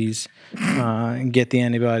half-human babies get the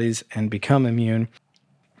antibodies and become immune.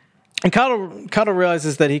 And Cottle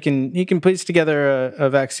realizes that he can piece together a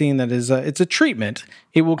vaccine that is it's a treatment.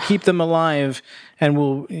 It will keep them alive and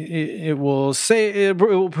it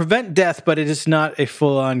will prevent death, but it is not a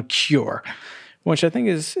full-on cure, which I think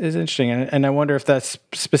is interesting. And I wonder if that's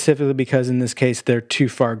specifically because in this case they're too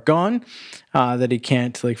far gone, that he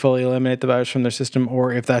can't, like, fully eliminate the virus from their system,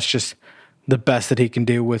 or if that's just the best that he can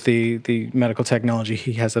do with the medical technology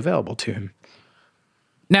he has available to him.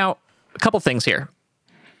 Now, a couple things here.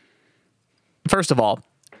 First of all,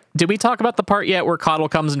 did we talk about the part yet where Coddle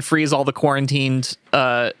comes and frees all the quarantined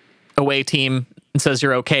away team and says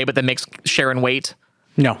you're okay, but then makes Sharon wait?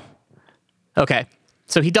 No. Okay,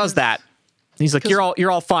 so he does that. He's like,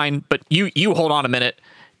 you're all fine, but you hold on a minute.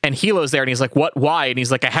 And Hilo's there, and he's like, what? Why? And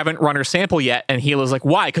he's like, I haven't run her sample yet. And Hilo's like,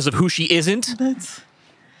 why? Because of who she isn't.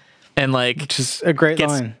 And like, Which is a great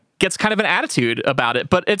line. Gets kind of an attitude about it,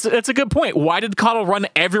 but it's a good point. Why did Coddle run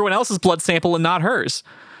everyone else's blood sample and not hers?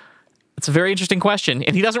 It's a very interesting question,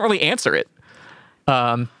 and he doesn't really answer it.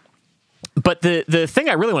 But the thing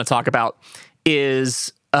I really want to talk about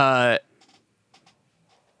is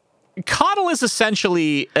Coddle is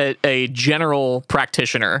essentially a general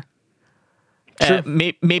practitioner, Sure.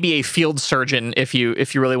 maybe a field surgeon if you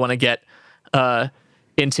really want to get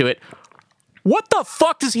into it. What the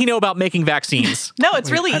fuck does he know about making vaccines? No,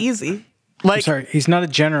 it's really easy. Like, I'm sorry, he's not a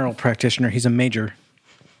general practitioner. He's a major.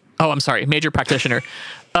 Oh, I'm sorry, major practitioner.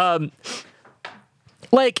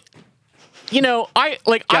 Like, you know, I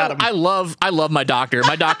love my doctor.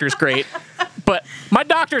 My doctor's great, but my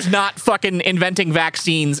doctor's not fucking inventing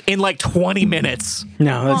vaccines in like 20 minutes.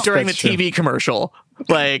 No, during that's the true. TV commercial.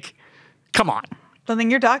 Like, come on. I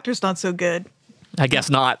think your doctor's not so good. I guess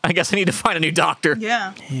not. I guess I need to find a new doctor.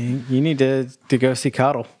 Yeah. You need to go see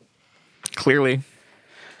Coddle. Clearly.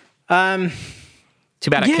 Too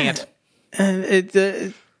bad I can't.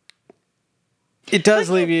 It does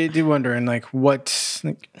leave you wondering, like, what.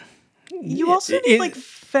 Like, You also need like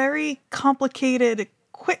very complicated,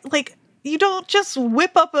 quick. Like you don't just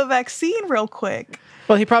whip up a vaccine real quick.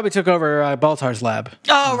 well, he probably took over Baltar's lab,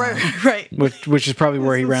 Oh, right. which is probably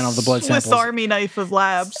where he ran all the blood Swiss samples. Army knife of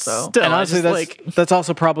labs. So Still, And I honestly, just, that's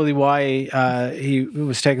also probably why he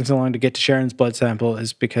was taking so long to get to Sharon's blood sample,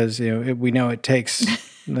 is because we know it takes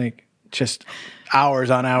like just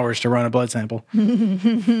hours on hours to run a blood sample.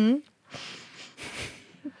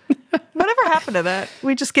 whatever happened to that?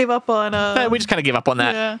 We just gave up on. we just kind of gave up on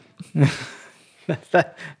that. Yeah.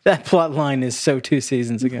 That plot line is so 2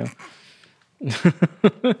 seasons ago.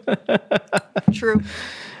 True.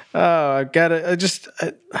 Oh, I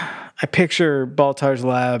picture Baltar's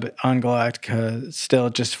lab on Galactica still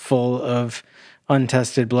just full of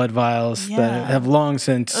untested blood vials Yeah. that have long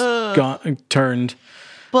since turned.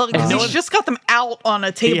 Well, because no he one- just got them out on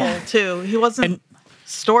a table Yeah. too. He wasn't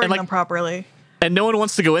storing like- them properly. And no one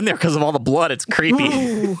wants to go in there because of all the blood. It's creepy.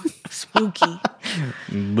 Ooh, spooky.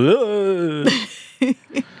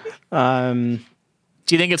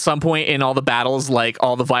 Do you think at some point in all the battles, like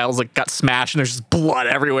all the vials like got smashed and there's just blood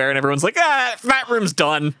everywhere and everyone's like, that room's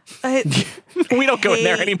done. We don't go in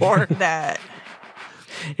there hate anymore. That.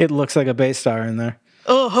 It looks like a base star in there.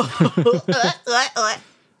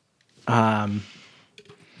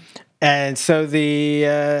 And so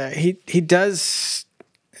he does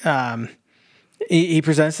he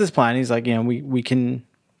presents this plan. He's like, we can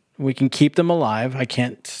keep them alive. I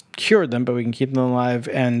can't cure them, but we can keep them alive.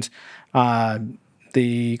 And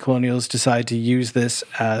the Colonials decide to use this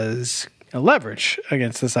as a leverage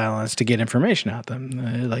against the Cylons to get information out of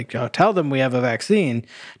them. Tell them we have a vaccine.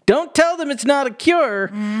 Don't tell them it's not a cure.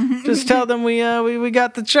 Just tell them we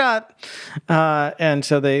got the shot. And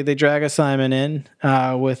so they drag a Simon in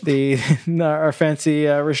with our fancy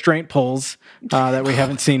restraint poles that we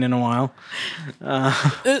haven't seen in a while.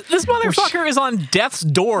 This motherfucker is on death's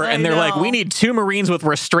door and they're like, know. we need 2 Marines with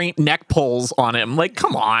restraint neck poles on him. Like,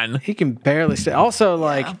 come on. He can barely stay. Also,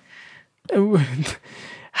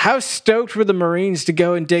 how stoked were the Marines to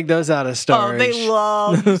go and dig those out of Oh, storage? they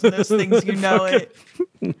love using those things. You know it.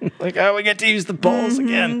 Like, we get to use the poles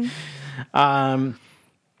again. And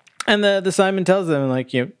the Simon tells them,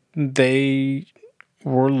 like, they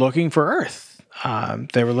were looking for Earth.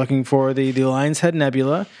 They were looking for the Lion's Head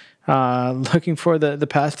Nebula, looking for the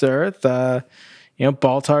path to Earth.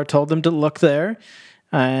 Baltar told them to look there.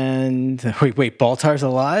 And wait, Baltar's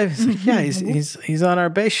alive? He's like, yeah, he's on our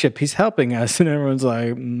base ship. He's helping us. And everyone's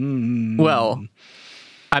like, Well,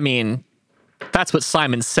 I mean, that's what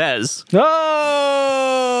Simon says.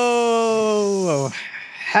 oh,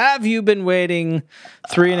 have you been waiting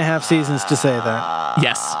 3.5 seasons to say that?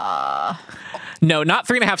 Yes. No, not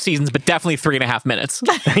 3.5 seasons, but definitely 3.5 minutes.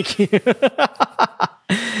 Thank you.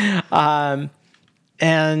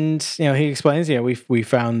 And he explains, we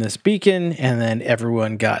found this beacon, and then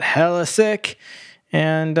everyone got hella sick,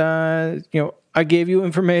 and I gave you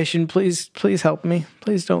information. Please help me.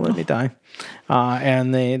 Please don't let me die.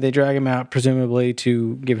 And they drag him out, presumably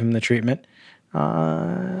to give him the treatment,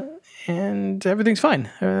 and everything's fine.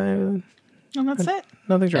 And that's it.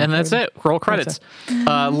 Nothing's wrong. And that's it. Roll credits.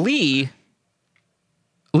 Lee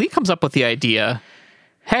Lee comes up with the idea,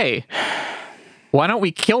 hey, why don't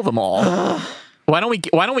we kill them all? Why don't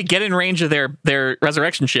we get in range of their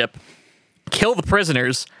resurrection ship, kill the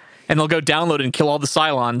prisoners, and they'll go download and kill all the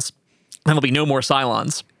Cylons, and there'll be no more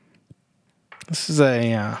Cylons. This is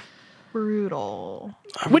a Brutal.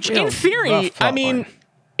 Which, real in theory, rough plot I mean, line.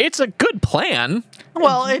 it's a good plan.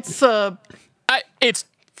 Well, it's It's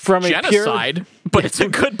from genocide, but it's a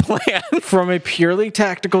good plan. from a purely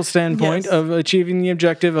tactical standpoint Yes. of achieving the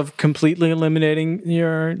objective of completely eliminating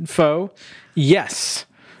your foe. Yes.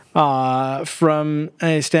 From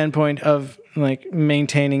a standpoint of like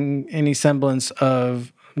maintaining any semblance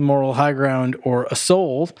of moral high ground or a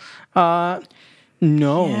soul,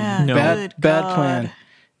 no, Yeah, No. good bad God. plan.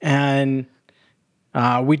 And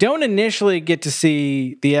we don't initially get to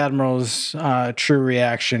see the Admiral's true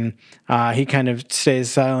reaction. He kind of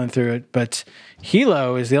stays silent through it, but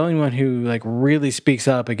Hilo is the only one who like really speaks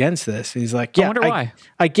up against this. He's like, "Yeah, wonder why.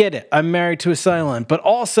 I get it. I'm married to a Cylon, but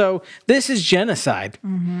also this is genocide.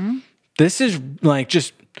 This is like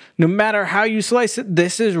just no matter how you slice it,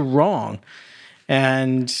 this is wrong."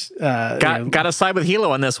 And Got to side with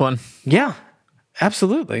Hilo on this one. yeah,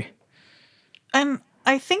 absolutely. And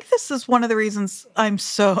I think this is one of the reasons I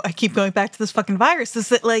keep going back to this fucking virus is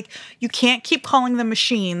that like you can't keep calling them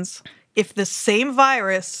machines if the same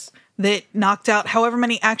virus that knocked out however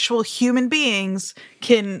many actual human beings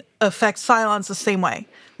can affect Cylons the same way.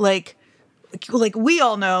 Like we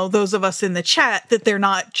all know, those of us in the chat, that they're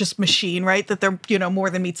not just machine, right? That they're, more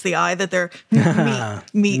than meets the eye, that they're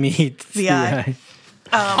meets the eye.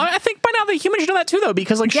 I think by now the humans know that too, though,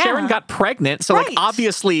 because like Yeah. Sharon got pregnant, so like Right.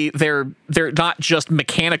 obviously they're not just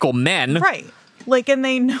mechanical men. Right. Like, and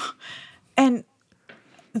they know, and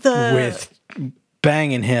the With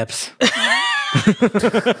banging hips.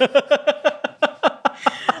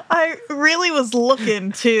 I really was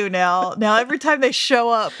looking too now. Now every time they show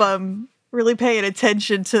up, I'm really paying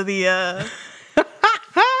attention to the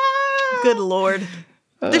good Lord.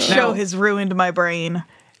 This show has ruined my brain.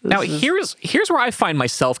 Now here's where I find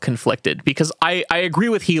myself conflicted, because I agree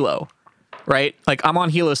with Hilo, right? Like I'm on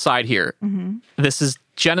Hilo's side here. This is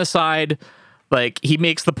genocide. Like he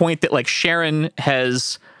makes the point that like Sharon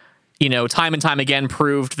has, time and time again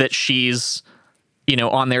proved that she's,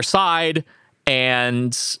 on their side,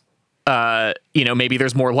 and maybe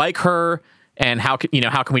there's more like her, and how can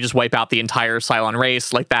we just wipe out the entire Cylon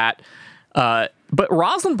race like that? But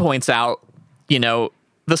Roslin points out, the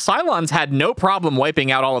Cylons had no problem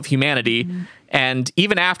wiping out all of humanity, and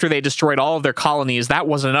even after they destroyed all of their colonies, that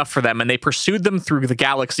wasn't enough for them, and they pursued them through the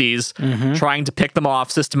galaxies, trying to pick them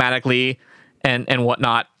off systematically and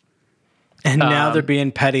whatnot. And now they're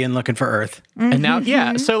being petty and looking for Earth. And now,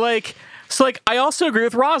 yeah, so I also agree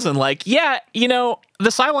with Roslin. Like, yeah, the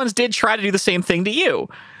Cylons did try to do the same thing to you.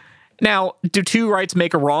 Now, do two rights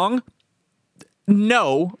make a wrong?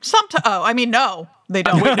 No. No, they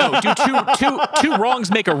don't. Wait, no. Do two wrongs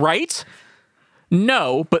make a right?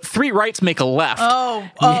 No, but three rights make a left. Oh,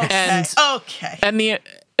 okay. And- okay. And the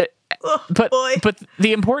boy. but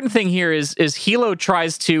the important thing here is Hilo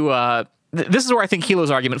tries to this is where I think Hilo's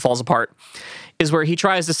argument falls apart, is where he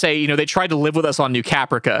tries to say, they tried to live with us on New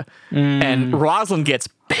Caprica, and Roslin gets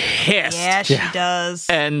pissed. Yeah, she does.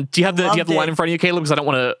 And do you have the Loved line it. in front of you, Caleb? Because I don't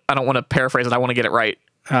want to paraphrase it. I want to get it right.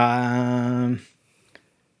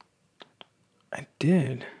 I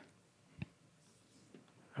did.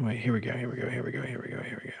 Oh, wait, here we go.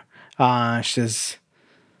 She says,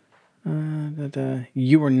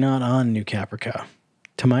 you were not on New Caprica.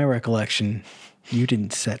 To my recollection, you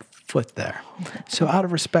didn't set foot there. So out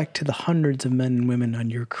of respect to the hundreds of men and women on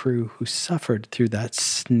your crew who suffered through that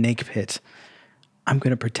snake pit, I'm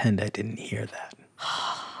going to pretend I didn't hear that.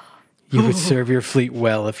 You would serve your fleet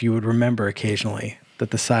well if you would remember occasionally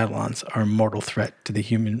that the Cylons are a mortal threat to the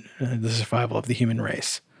survival of the human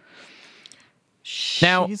race.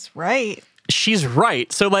 Now, She's right. she's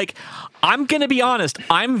right. So, I'm going to be honest.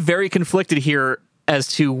 I'm very conflicted here as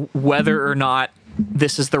to whether or not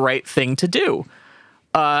this is the right thing to do.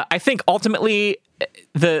 I think ultimately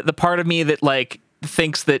the part of me that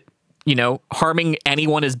thinks that, harming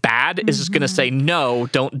anyone is bad is just going to say, no,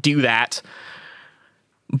 don't do that.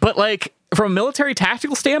 But from a military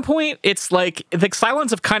tactical standpoint, it's the Cylons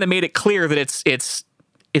have kind of made it clear that it's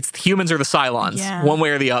the humans or the Cylons, Yeah. one way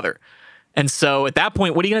or the other. And so at that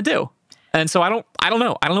point, what are you going to do? And so I don't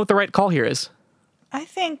know. I don't know what the right call here is. I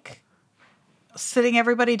think sitting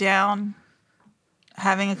everybody down,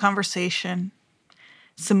 having a conversation,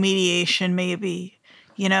 some mediation maybe,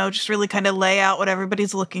 just really kind of lay out what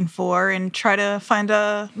everybody's looking for and try to find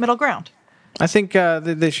a middle ground. I think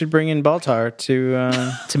they should bring in Baltar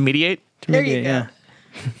to To mediate? There you mediate, go.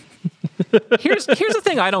 yeah. Here's the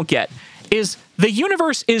thing I don't get is the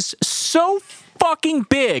universe is so fucking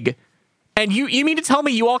big, and you mean to tell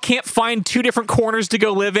me you all can't find two different corners to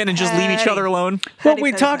go live in and just leave each other alone? Well,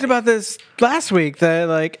 we talked about this last week that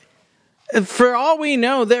like, for all we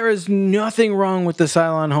know, there is nothing wrong with the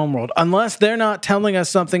Cylon homeworld unless they're not telling us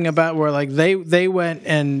something about where like they went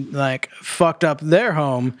and like fucked up their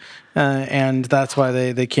home, and that's why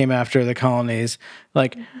they came after the colonies.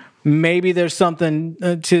 Like maybe there's something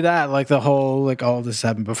to that, like the whole like all this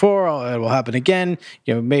happened before, it will happen again.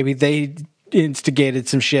 You know, maybe they instigated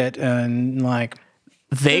some shit and like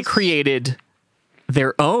they created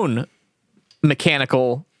their own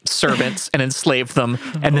mechanical servants and enslaved them,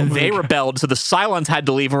 and then they rebelled, so the Cylons had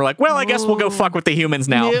to leave and were like, well, I guess we'll go fuck with the humans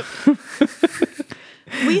now. Yep.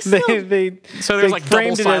 We still So there's like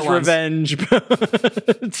framed it double as Cylons. revenge,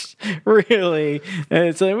 but really,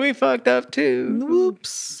 it's like we fucked up too.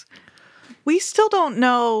 whoops. We still don't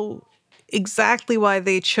know exactly why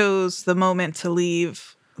they chose the moment to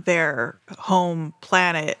leave their home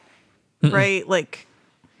planet, right? Like,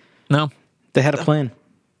 No. They had a plan.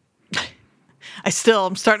 I'm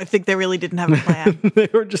starting to think they really didn't have a plan. They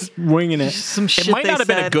were just winging it. Some shit It might they not have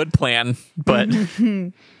been a said. good plan, but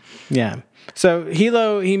Yeah. So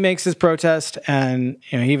Hilo, he makes his protest, and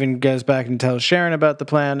you know he even goes back and tells Sharon about the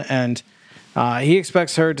plan, and he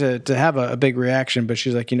expects her to have a big reaction, but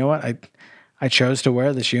she's like, you know what, I chose to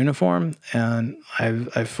wear this uniform, and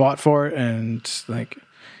I've fought for it, and like,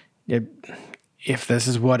 if this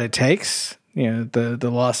is what it takes, you know, the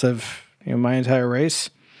loss of my entire race,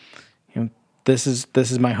 you know, this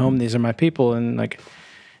is my home, these are my people, and like,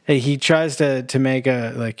 he tries to make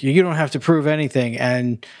a like, you don't have to prove anything,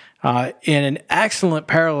 and in an excellent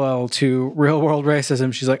parallel to real world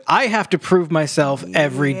racism, she's like, I have to prove myself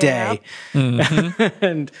every day. And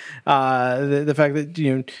the fact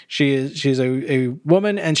that she's a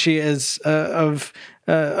woman, and she is of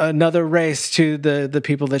another race to the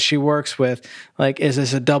people that she works with, like, is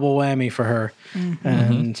this a double whammy for her?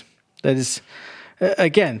 And that is,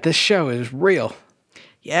 again, this show is real.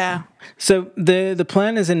 Yeah. So the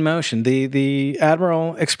plan is in motion. The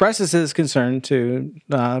Admiral expresses his concern to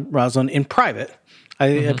Rosalind in private. I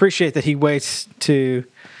appreciate that he waits to,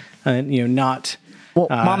 not. well,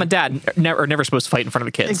 mom and dad are never supposed to fight in front of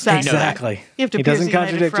the kids. Exactly. You know that. Exactly. You have to he pierce doesn't the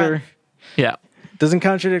united contradict her. front. Yeah. Doesn't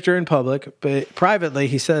contradict her in public, but privately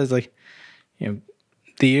he says like,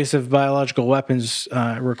 the use of biological weapons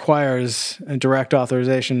requires a direct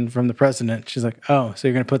authorization from the president. She's like, oh, so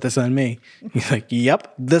you're going to put this on me? He's like,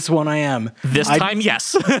 yep, this one I am. This time,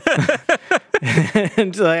 yes.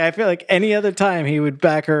 And I feel like any other time he would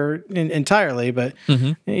back her entirely, but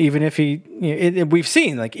even if he, we've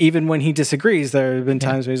seen like even when he disagrees, there have been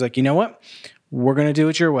times where he's like, you know what, we're going to do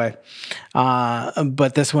it your way,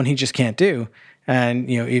 but this one he just can't do. And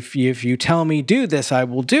if you tell me do this, I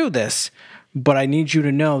will do this. But I need you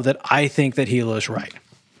to know that I think that Hilo is right.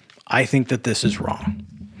 I think that this is wrong.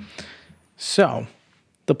 So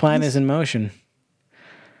the plan is in motion.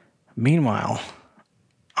 Meanwhile,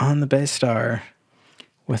 on the base star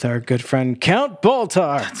with our good friend Count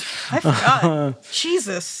Baltar, I forgot.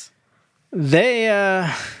 Jesus.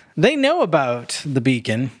 they know about the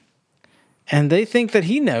beacon, and they think that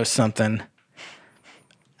he knows something.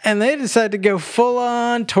 And they decide to go full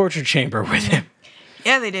on torture chamber with him.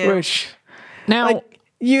 Yeah, they do. Which... Now, Like,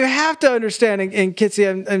 you have to understand, and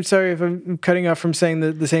Kitsy, I'm sorry if I'm cutting off from saying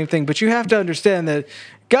the same thing, but you have to understand that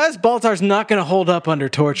Gus Baltar's not going to hold up under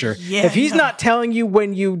torture. Yeah, if he's no. not telling you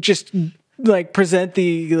when you just like present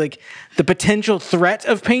the potential threat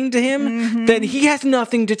of pain to him, then he has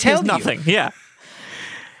nothing to tell there's you. nothing. Yeah.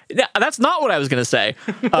 Yeah, that's not what I was going to say.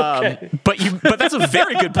 But that's a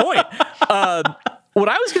very good point. What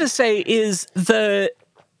I was going to say is I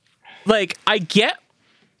get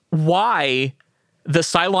why the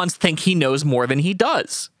Cylons think he knows more than he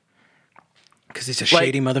does. Because he's a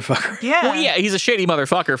shady motherfucker. Yeah. Well, yeah, he's a shady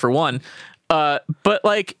motherfucker for one. But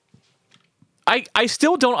like, I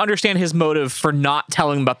still don't understand his motive for not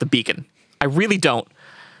telling him about the beacon. I really don't.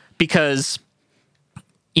 Because,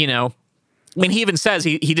 I mean, he even says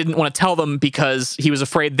he didn't want to tell them because he was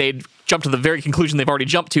afraid they'd jump to the very conclusion they've already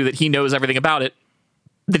jumped to, that he knows everything about it,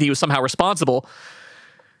 that he was somehow responsible.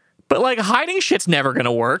 But like, hiding shit's never going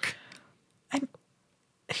to work.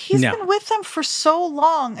 He's No. been with them for so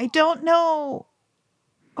long. I don't know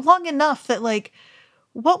long enough that like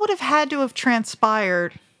what would have had to have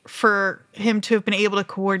transpired for him to have been able to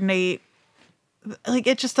coordinate. Like,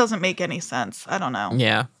 it just doesn't make any sense. I don't know.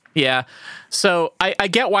 Yeah. Yeah. So I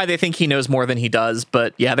get why they think he knows more than he does,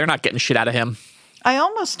 but yeah, they're not getting shit out of him. I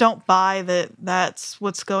almost don't buy that that's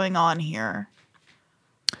what's going on here.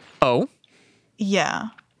 Oh, Yeah.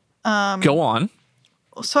 Go on.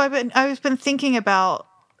 So I've been thinking about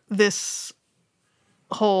this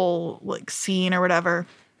whole like scene or whatever.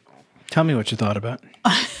 Tell me what you thought about.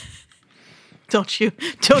 Don't you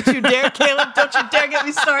dare, Caleb! Don't you dare get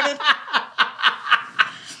me started.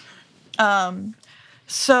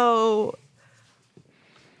 So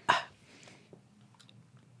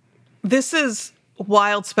this is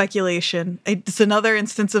wild speculation. It's another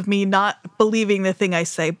instance of me not believing the thing I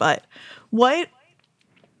say. But what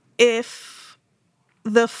if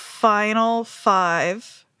the final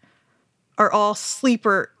 5 are all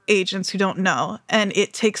sleeper agents who don't know, and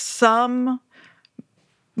it takes some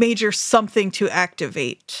major something to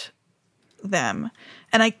activate them?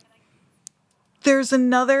 And there's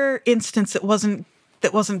another instance that wasn't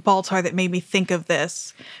Baltar that made me think of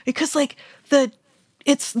this, because like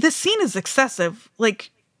this scene is excessive. Like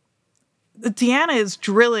Deanna is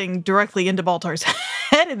drilling directly into Baltar's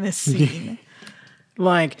head in this scene.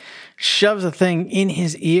 Like shoves a thing in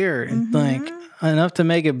his ear, like enough to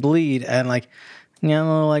make it bleed, and like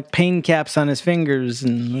little like pain caps on his fingers,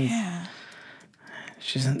 and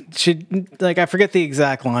she like, I forget the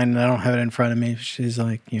exact line, and I don't have it in front of me. She's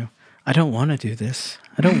like, I don't want to do this.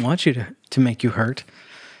 I don't want you to make you hurt.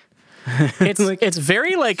 It's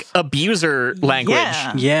very like abuser language.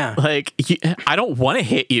 Yeah. Like I don't want to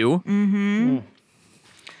hit you.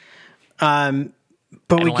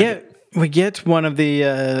 But we get one of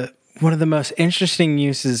the most interesting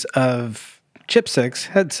uses of Chip 6,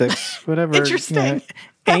 Head 6, whatever. Interesting.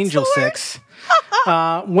 Angel 6.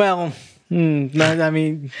 Well, I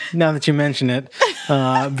mean, now that you mention it,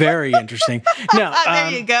 very interesting. No,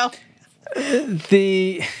 There you go.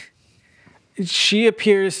 She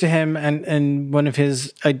appears to him and one of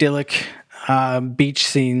his idyllic beach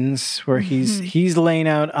scenes where he's laying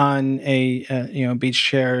out on a beach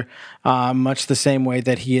chair, much the same way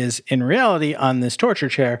that he is in reality on this torture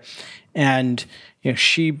chair, and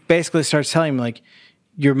she basically starts telling him like,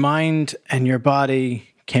 your mind and your body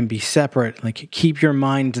can be separate. Like, keep your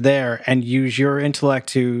mind there and use your intellect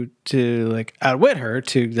to like outwit her,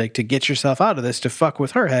 to get yourself out of this, to fuck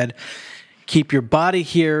with her head. Keep your body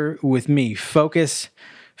here with me.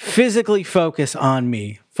 Physically focus on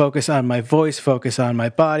me. Focus on my voice. Focus on my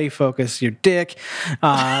body. Focus your dick.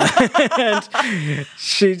 And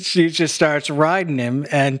she just starts riding him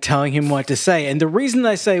and telling him what to say. And the reason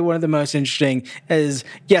I say one of the most interesting is,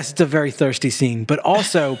 yes, it's a very thirsty scene, but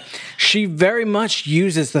also she very much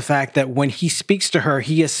uses the fact that when he speaks to her,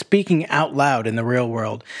 he is speaking out loud in the real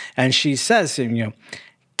world. And she says to him,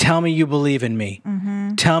 tell me you believe in me.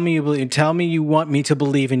 Tell me you want me to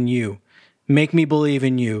believe in you. Make me believe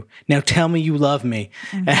in you. Now tell me you love me.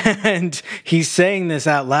 And he's saying this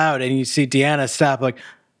out loud, and you see Deanna stop like,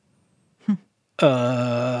 So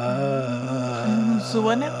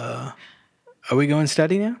what now? are we going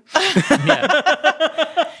steady now?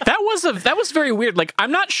 That was very weird. Like,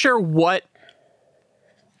 I'm not sure what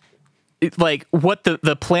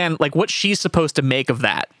the plan, like what she's supposed to make of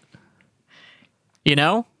that.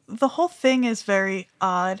 The whole thing is very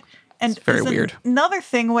odd. And it's very weird. Another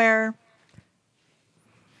thing where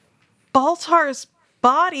Baltar's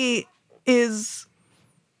body is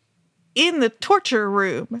in the torture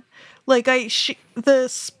room. Like the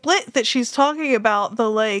split that she's talking about,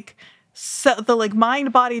 the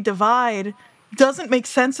mind body divide doesn't make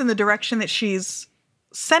sense in the direction that she's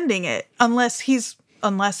sending it, unless he,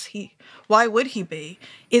 why would he be?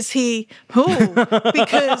 Is he who?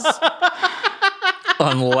 Because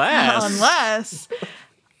unless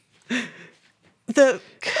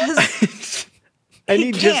because I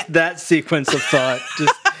need just that sequence of thought,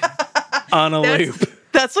 just on a loop.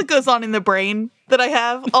 That's what goes on in the brain that I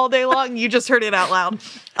have all day long. You just heard it out loud.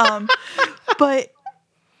 But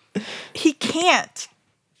he can't,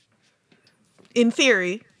 in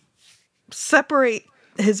theory, separate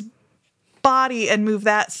his body and move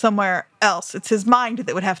that somewhere else. It's his mind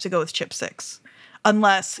that would have to go with Chip 6.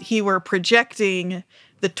 Unless he were projecting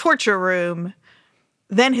the torture room,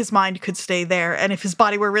 then his mind could stay there. And if his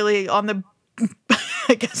body were really on the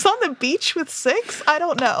beach with 6, I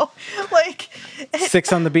don't know. Like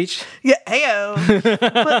 6 on the beach? Yeah, heyo.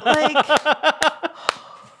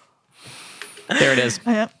 But there it is.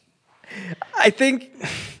 I think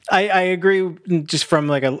I agree. Just from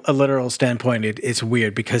like a literal standpoint, it's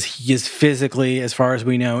weird because he is physically, as far as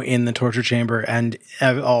we know, in the torture chamber, and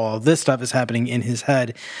all of this stuff is happening in his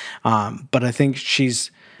head. But I think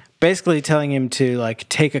she's basically telling him to like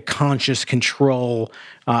take a conscious control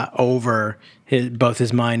over both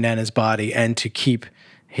his mind and his body, and to keep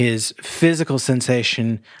his physical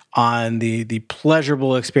sensation on the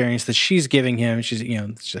pleasurable experience that she's giving him. She's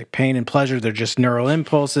like pain and pleasure. They're just neural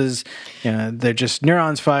impulses. They're just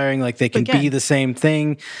neurons firing. Like they can be the same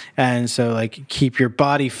thing. And so like keep your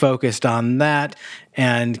body focused on that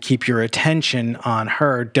and keep your attention on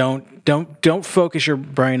her. Don't focus your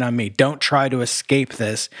brain on me. Don't try to escape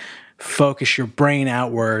this. Focus your brain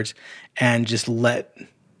outwards and just let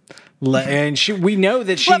we know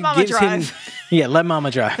that she gives him. Yeah, let mama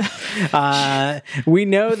drive. We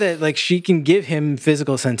know that like she can give him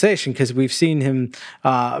physical sensation because we've seen him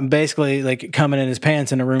basically like coming in his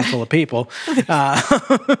pants in a room full of people.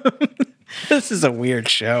 This is a weird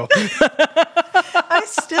show. I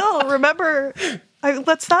still remember.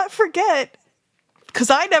 Let's not forget, because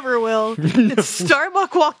I never will. That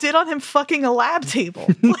Starbuck walked in on him fucking a lab table.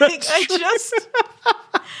 Like I just.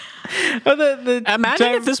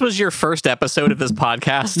 Imagine if this was your first episode of this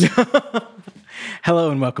podcast.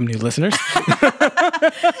 Hello and welcome, new listeners.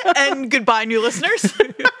 And goodbye, new listeners.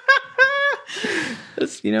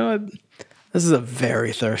 This is a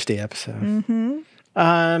very thirsty episode.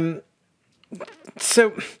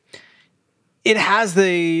 So it has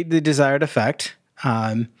the desired effect.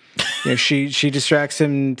 She distracts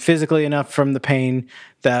him physically enough from the pain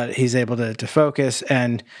that he's able to focus,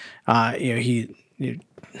 and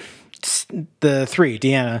the three,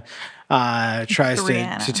 Deanna, tries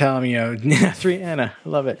to tell him, three Anna,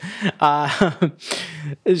 love it.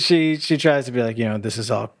 She tries to be like, this is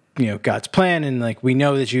all, God's plan. And like, we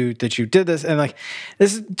know that you did this. And like,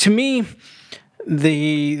 this to me,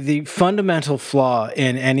 the fundamental flaw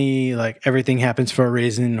in any, like everything happens for a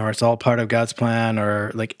reason, or it's all part of God's plan,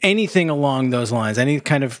 or like anything along those lines, any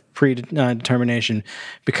kind of predetermination,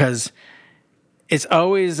 because it's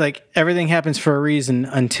always like everything happens for a reason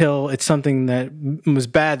until it's something that was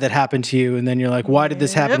bad that happened to you. And then you're like, why did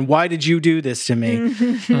this happen? Why did you do this to me?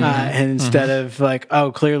 And instead of like,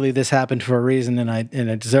 oh, clearly this happened for a reason and I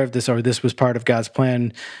deserve this, or this was part of God's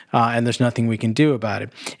plan and there's nothing we can do about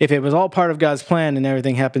it. If it was all part of God's plan and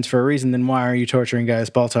everything happens for a reason, then why are you torturing Gaius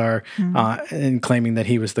Baltar and claiming that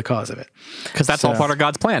he was the cause of it? Because that's all part of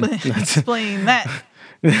God's plan. Explain that.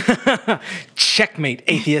 Checkmate,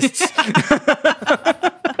 atheists.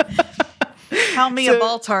 Help me a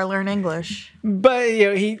Baltar learn English. But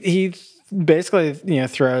he basically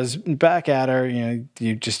throws back at her. You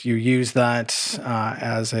use that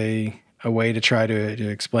as a way to try to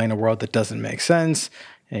explain a world that doesn't make sense,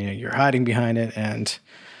 and you're hiding behind it.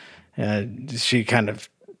 And she kind of,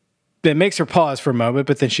 it makes her pause for a moment,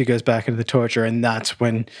 but then she goes back into the torture, and that's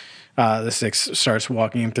when the Six starts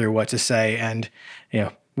walking him through what to say, and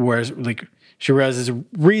whereas like she realizes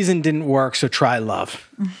reason didn't work, so try love,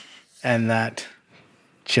 and that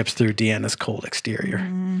chips through Deanna's cold exterior.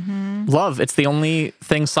 Love, it's the only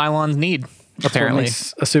thing Cylons need, apparently.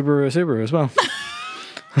 It's a Subaru as well.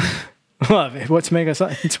 Love, it's what makes a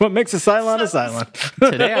Cylon a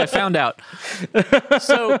Cylon. Today I found out.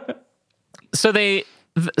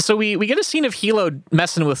 So we get a scene of Hilo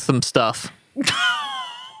messing with some stuff.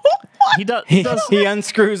 He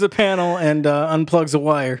unscrews a panel and unplugs a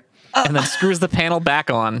wire. And then screws the panel back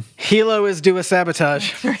on. Hilo is do a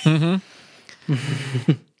sabotage. And,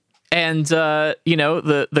 the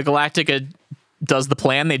Galactica does the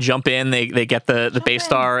plan. They jump in. They get the base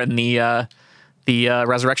star and the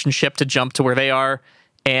resurrection ship to jump to where they are.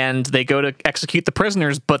 And they go to execute the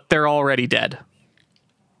prisoners, but they're already dead.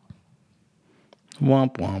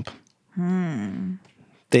 Womp womp.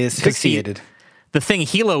 They asphyxiated. The thing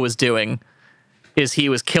Hilo was doing is he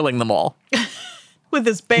was killing them all. With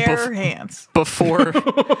his bare hands. Before,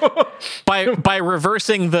 by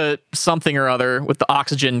reversing the something or other with the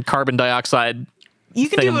oxygen, carbon dioxide. You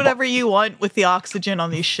can do whatever you want with the oxygen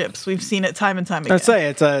on these ships. We've seen it time and time again. I'd say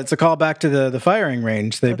it's a callback to the firing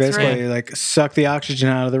range. They basically like suck the oxygen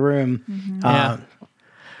out of the room.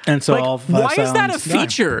 And so all five why is that a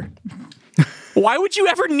feature? Why would you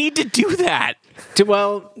ever need to do that? To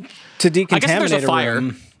decontaminate a fire.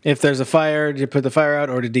 Room. If there's a fire, to put the fire out,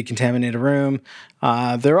 or to decontaminate a room.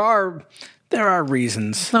 There are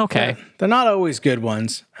reasons. Okay. They're not always good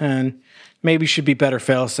ones, and maybe should be better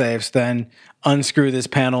fail-safes than unscrew this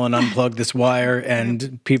panel and unplug this wire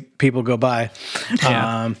and people go by.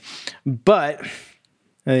 Yeah. But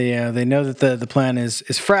they know that the plan is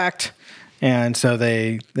fracked. And so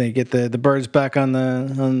they get the birds back on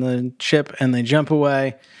the ship and they jump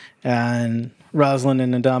away, and Rosalind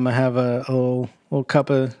and Adama have a little cup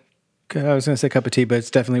of, I was going to say cup of tea, but it's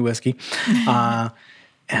definitely whiskey. I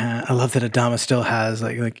love that Adama still has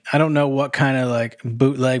like I don't know what kind of like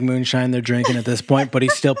bootleg moonshine they're drinking at this point, but he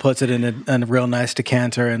still puts it in a real nice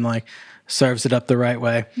decanter and like serves it up the right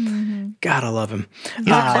way. Gotta love him.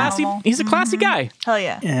 He's a classy guy. Hell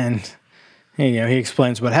yeah. And he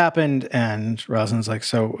explains what happened, and Rosalind's like,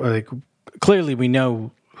 so like clearly we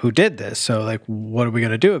know who did this, so like what are we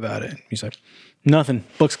gonna do about it? He's like, nothing.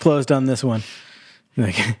 Book's closed on this one.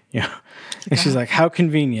 Like, yeah. And she's like, how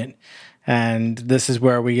convenient. And this is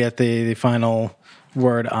where we get the final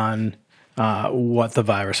word on what the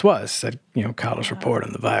virus was. That, Kyle's report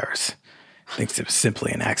on the virus thinks it was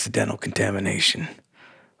simply an accidental contamination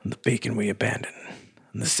on the beacon we abandoned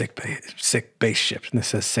on the sick base ship. And this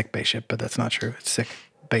says sick base ship, but that's not true. It's sick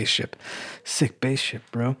base ship. Sick base ship,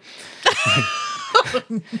 bro.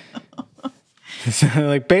 So,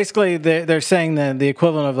 like, basically, they're saying that the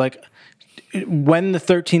equivalent of, like, when the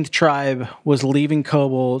 13th tribe was leaving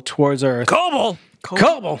Kobol towards Earth.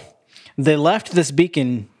 Kobol! They left this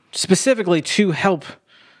beacon specifically to help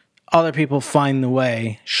other people find the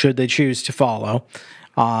way, should they choose to follow.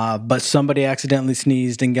 But somebody accidentally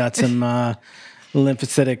sneezed and got some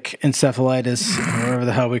lymphocytic encephalitis, or whatever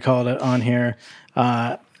the hell we called it on here.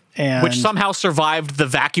 Which somehow survived the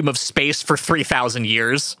vacuum of space for 3,000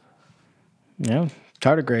 years. Yeah,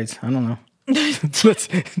 tardigrades. I don't know. That's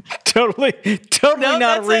totally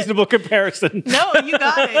not a reasonable comparison. No, you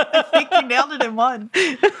got it. I think you nailed it in one.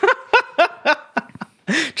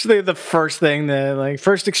 Just the first thing,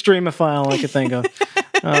 first extremophile I could think of.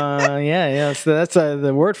 Yeah. So that's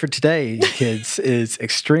the word for today, kids, is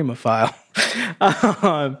extremophile.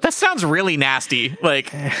 That sounds really nasty.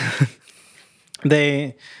 Like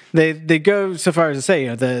they go so far as to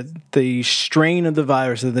say, the strain of the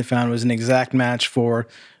virus that they found was an exact match for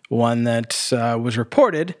one that was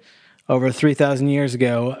reported over 3,000 years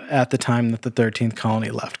ago at the time that the 13th colony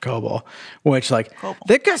left Kobol, which,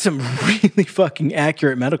 they've got some really fucking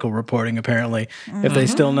accurate medical reporting, apparently, if they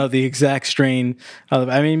still know the exact strain.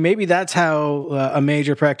 Maybe that's how a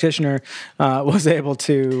major practitioner was able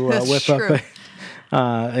to whip up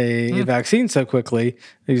a vaccine so quickly,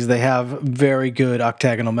 because they have very good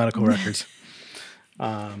octagonal medical records.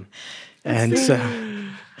 And so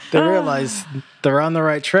they realize they're on the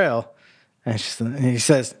right trail. And he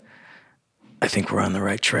says, I think we're on the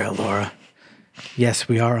right trail, Laura. Yes,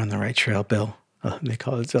 we are on the right trail, Bill. They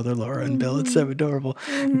call each other Laura and Bill. It's so adorable.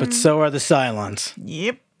 But so are the Cylons.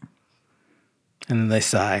 Yep. And then they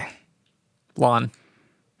sigh. Lon.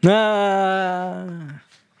 Ah.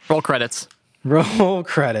 Roll credits. Roll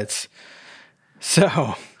credits.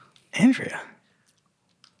 So, Andrea,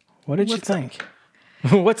 what did you think?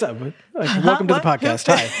 What's up? Welcome to the podcast.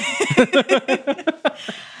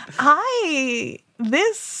 Hi.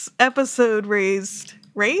 This episode raised.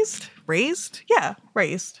 This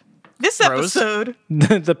episode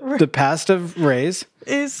the past of Rays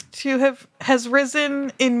has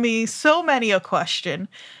risen in me so many a question,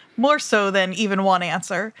 more so than even one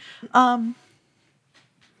answer.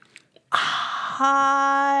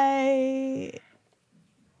 I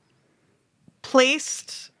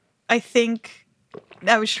placed, I think,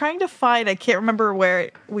 I was trying to find, I can't remember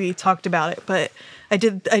where we talked about it, but I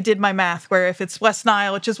did my math where if it's West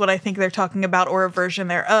Nile, which is what I think they're talking about, or a version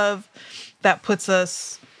thereof, that puts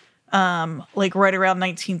us right around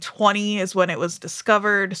 1920 is when it was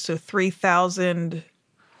discovered. So 3,000,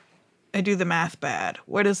 I do the math bad.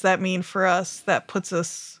 What does that mean for us? That puts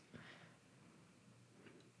us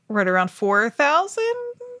right around 4,000?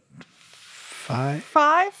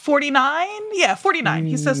 49? Yeah, 49.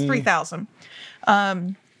 He says 3,000.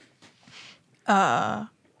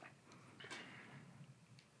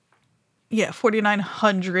 Yeah,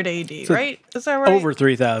 4,900 AD, so right? Is that right? Over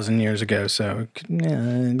 3,000 years ago, so...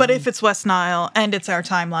 But if it's West Nile and it's our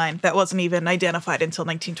timeline, that wasn't even identified until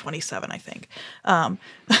 1927, I think.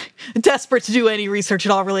 Desperate to do any research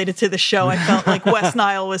at all related to the show, I felt like West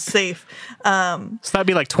Nile was safe. So that'd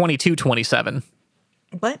be like 2227.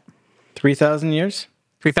 What? 3,000 years?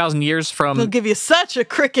 3,000 years from... They'll give you such a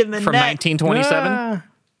crick in the from neck. 1927?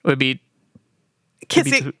 Would be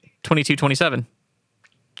 2227.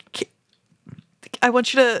 I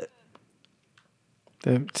want you to...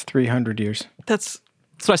 It's 300 years. That's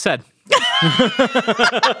what I said.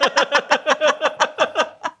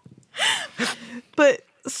 But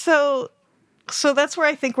so that's where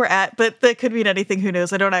I think we're at. But that could mean anything. Who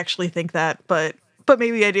knows? I don't actually think that, but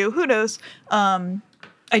maybe I do. Who knows? I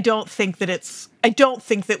don't think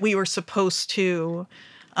that we were supposed to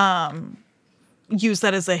use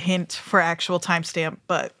that as a hint for actual timestamp.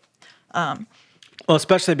 But well,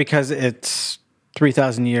 especially because it's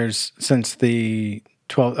 3,000 years since the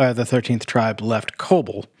 13th tribe left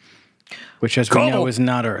Kobol, which, as we know, is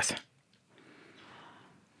not Earth.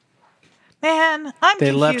 Man,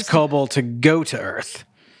 They left Kobol to go to Earth.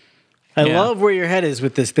 I Yeah. love where your head is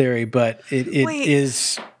with this theory, but it Wait.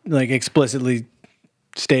 is like explicitly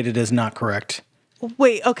stated as not correct.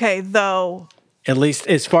 Wait, okay, though. At least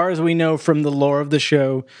as far as we know from the lore of the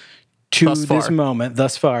show to Thus far. this moment,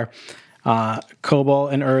 thus far,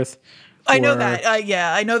 Cobalt and Earth. I know were that.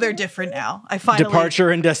 Yeah, I know they're different now. I finally Departure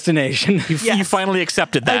and destination. You Yes. finally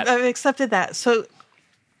accepted that. I've accepted that. So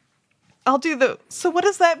I'll do the. So what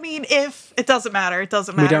does that mean? If it doesn't matter, it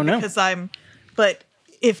doesn't matter don't know. because I'm. But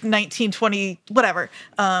if 1920, whatever.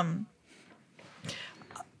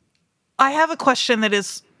 I have a question that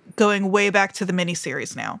is going way back to the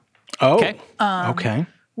miniseries now, Oh, Okay. okay.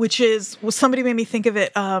 which is somebody made me think of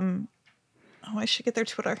it. I should get their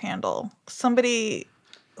Twitter handle. Somebody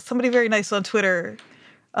very nice on Twitter.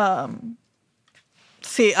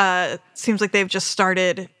 Seems like they've just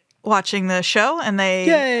started watching the show, and they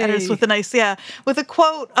Yay. ended us with a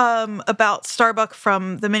quote about Starbuck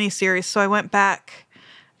from the miniseries. So I went back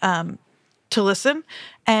to listen,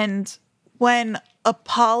 and when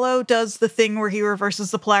Apollo does the thing where he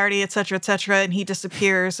reverses the polarity, et cetera, and he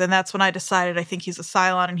disappears, and that's when I decided I think he's a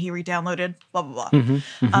Cylon, and he re-downloaded blah blah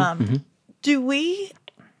blah. Do we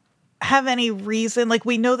have any reason? Like,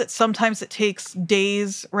 we know that sometimes it takes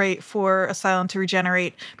days, right, for a Cylon to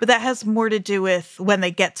regenerate, but that has more to do with when they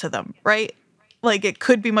get to them, right? Like, it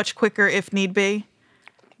could be much quicker if need be.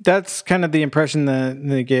 That's kind of the impression that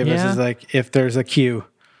they gave us Yeah. is like if there's a queue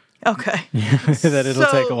Okay. that it'll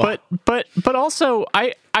So- take a while. But also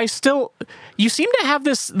I still, you seem to have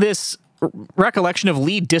this recollection of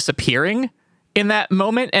Lee disappearing in that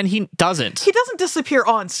moment, and he doesn't. He doesn't disappear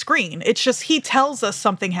on screen. It's just he tells us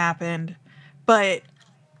something happened, but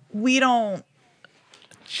we don't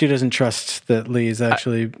She doesn't trust that Lee's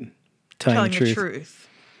actually telling telling the truth.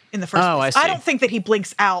 in the first Oh, place. I see. I don't think that he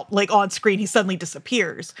blinks out like on screen. He suddenly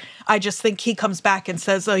disappears. I just think he comes back and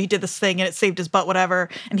says, "Oh, he did this thing and it saved his butt, whatever."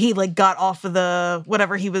 And he like got off of the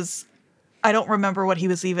whatever he was. I don't remember what he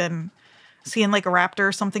was even seeing, like a raptor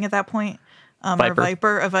or something at that point, Viper.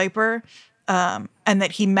 or a viper, and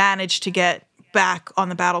that he managed to get back on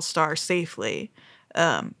the Battlestar safely.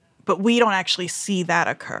 But we don't actually see that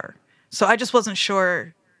occur. So I just wasn't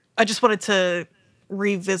sure. I just wanted to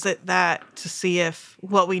revisit that to see if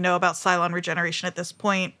what we know about Cylon regeneration at this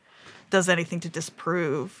point does anything to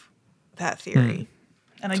disprove that theory.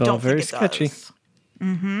 And I all don't very think it sketchy. does.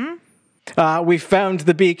 We found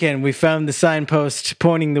the beacon. We found the signpost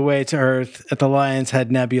pointing the way to Earth at the Lion's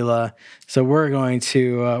Head Nebula. So we're going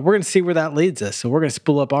to see where that leads us. So we're going to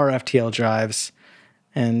spool up our FTL drives,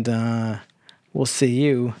 and we'll see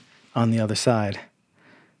you on the other side.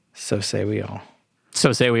 So say we all.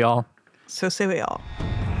 So say we all. So say we all.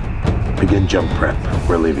 Begin jump prep.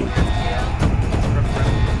 We're leaving.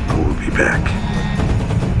 We'll be back.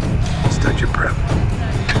 Start your prep.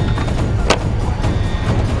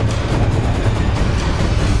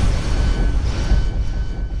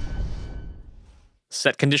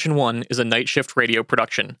 Set Condition 1 is a Night Shift Radio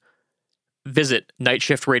production. Visit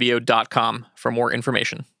nightshiftradio.com for more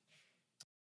information.